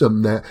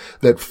system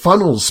that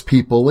funnels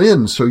people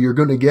in. So you're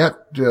going to get,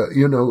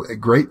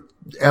 great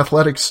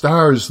athletic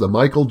stars, the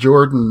Michael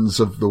Jordans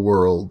of the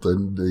world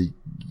and the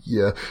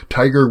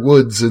Tiger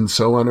Woods and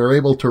so on are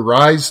able to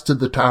rise to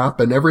the top,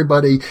 and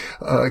everybody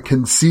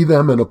can see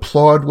them and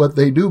applaud what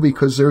they do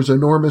because there's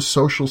enormous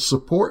social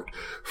support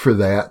for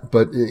that.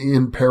 But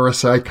in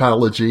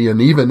parapsychology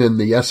and even in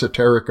the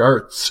esoteric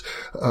arts,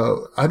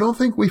 I don't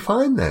think we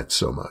find that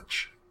so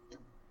much.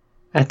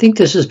 I think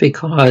this is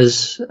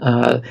because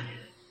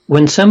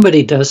when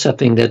somebody does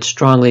something that's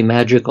strongly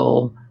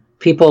magical,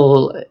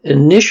 people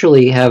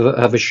initially have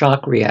a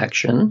shock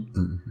reaction,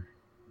 mm-hmm.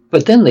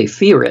 but then they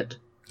fear it.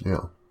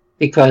 Yeah.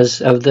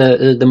 Because of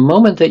the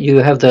moment that you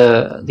have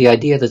the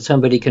idea that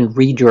somebody can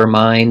read your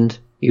mind,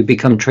 you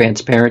become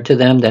transparent to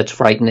them, that's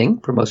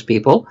frightening for most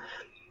people.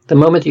 The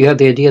moment you have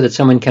the idea that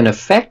someone can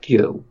affect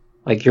you,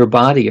 like your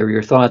body or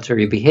your thoughts or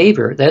your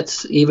behavior,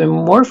 that's even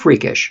more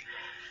freakish.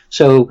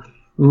 So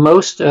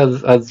most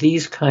of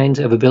these kinds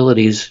of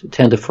abilities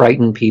tend to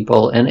frighten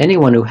people, and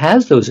anyone who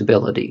has those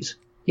abilities,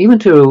 even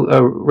to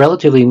a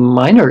relatively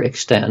minor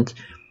extent,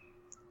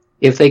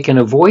 if they can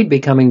avoid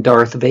becoming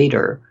Darth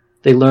Vader,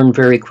 they learn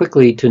very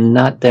quickly to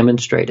not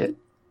demonstrate it.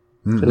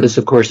 Mm-hmm. So this,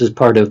 of course, is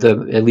part of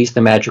at least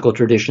the magical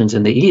traditions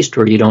in the East,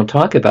 where you don't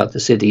talk about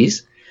the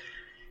cities.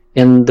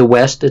 In the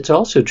West, it's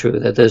also true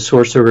that the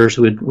sorcerers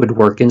would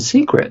work in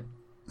secret.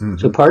 Mm-hmm.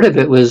 So part of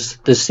it was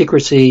the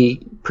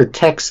secrecy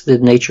protects the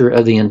nature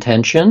of the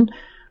intention,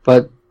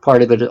 but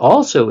part of it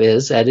also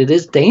is that it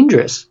is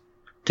dangerous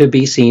to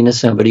be seen as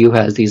somebody who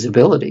has these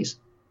abilities.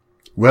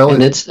 Well,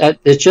 and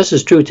it's just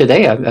as true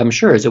today, I'm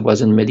sure, as it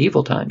was in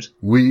medieval times.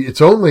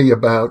 It's only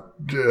about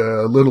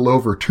a little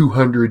over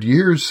 200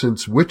 years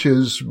since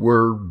witches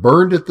were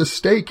burned at the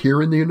stake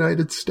here in the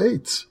United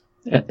States.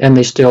 And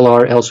they still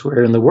are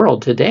elsewhere in the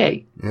world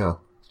today. Yeah.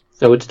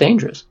 So it's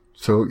dangerous.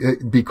 So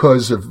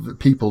because of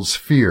people's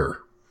fear.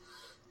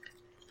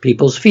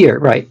 People's fear,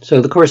 right. So,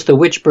 of course, the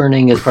witch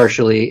burning is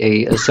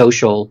partially a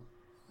social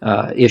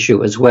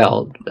issue as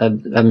well.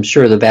 I'm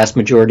sure the vast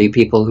majority of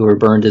people who were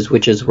burned as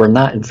witches were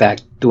not, in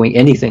fact, doing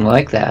anything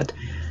like that.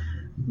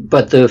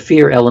 But the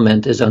fear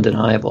element is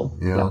undeniable.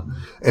 Yeah.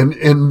 And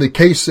in the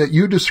case that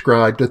you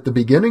described at the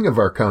beginning of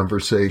our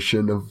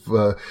conversation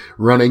of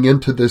running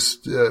into this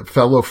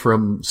fellow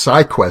from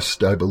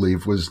PsyQuest, I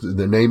believe was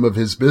the name of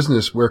his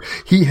business, where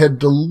he had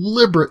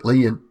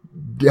deliberately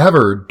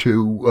endeavored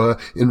to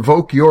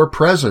invoke your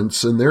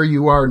presence, and there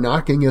you are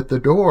knocking at the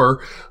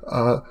door.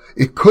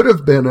 It could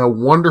have been a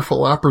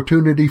wonderful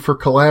opportunity for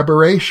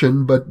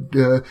collaboration, but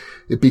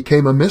it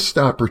became a missed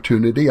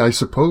opportunity, I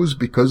suppose,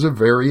 because of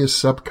various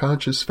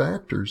subconscious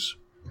factors.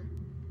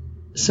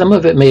 Some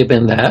of it may have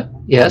been that,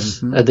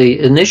 yes.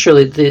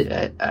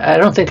 Mm-hmm. I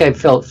don't think I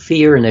felt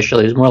fear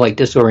initially. It was more like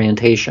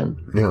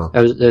disorientation. Yeah.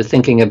 I was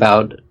thinking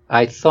about,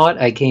 I thought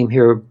I came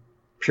here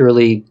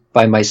purely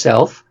by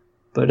myself,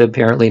 but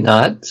apparently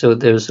not. So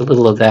there's a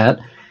little of that.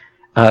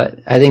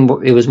 I think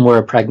it was more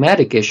a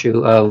pragmatic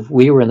issue of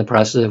we were in the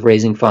process of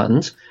raising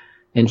funds,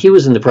 and he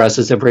was in the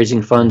process of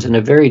raising funds in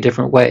a very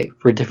different way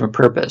for a different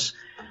purpose.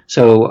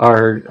 So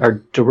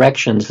our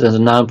directions as a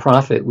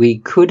nonprofit, we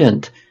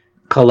couldn't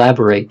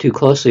collaborate too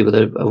closely with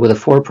a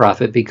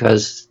for-profit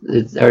because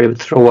it would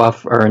throw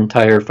off our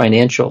entire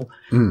financial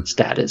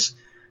status.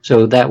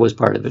 So that was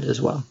part of it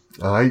as well.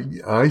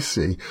 I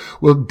see.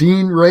 Well,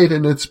 Dean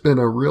Radin, it's been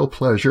a real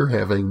pleasure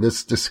having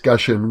this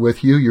discussion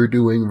with you. You're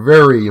doing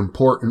very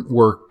important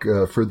work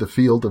for the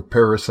field of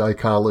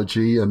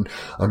parapsychology, and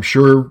I'm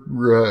sure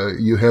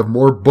you have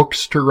more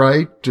books to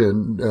write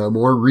and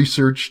more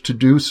research to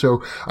do.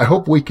 So I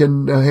hope we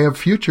can have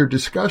future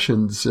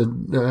discussions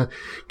and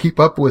keep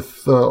up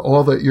with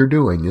all that you're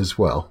doing as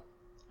well.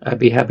 I'd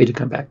be happy to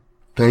come back.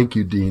 Thank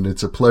you, Dean.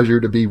 It's a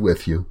pleasure to be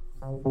with you.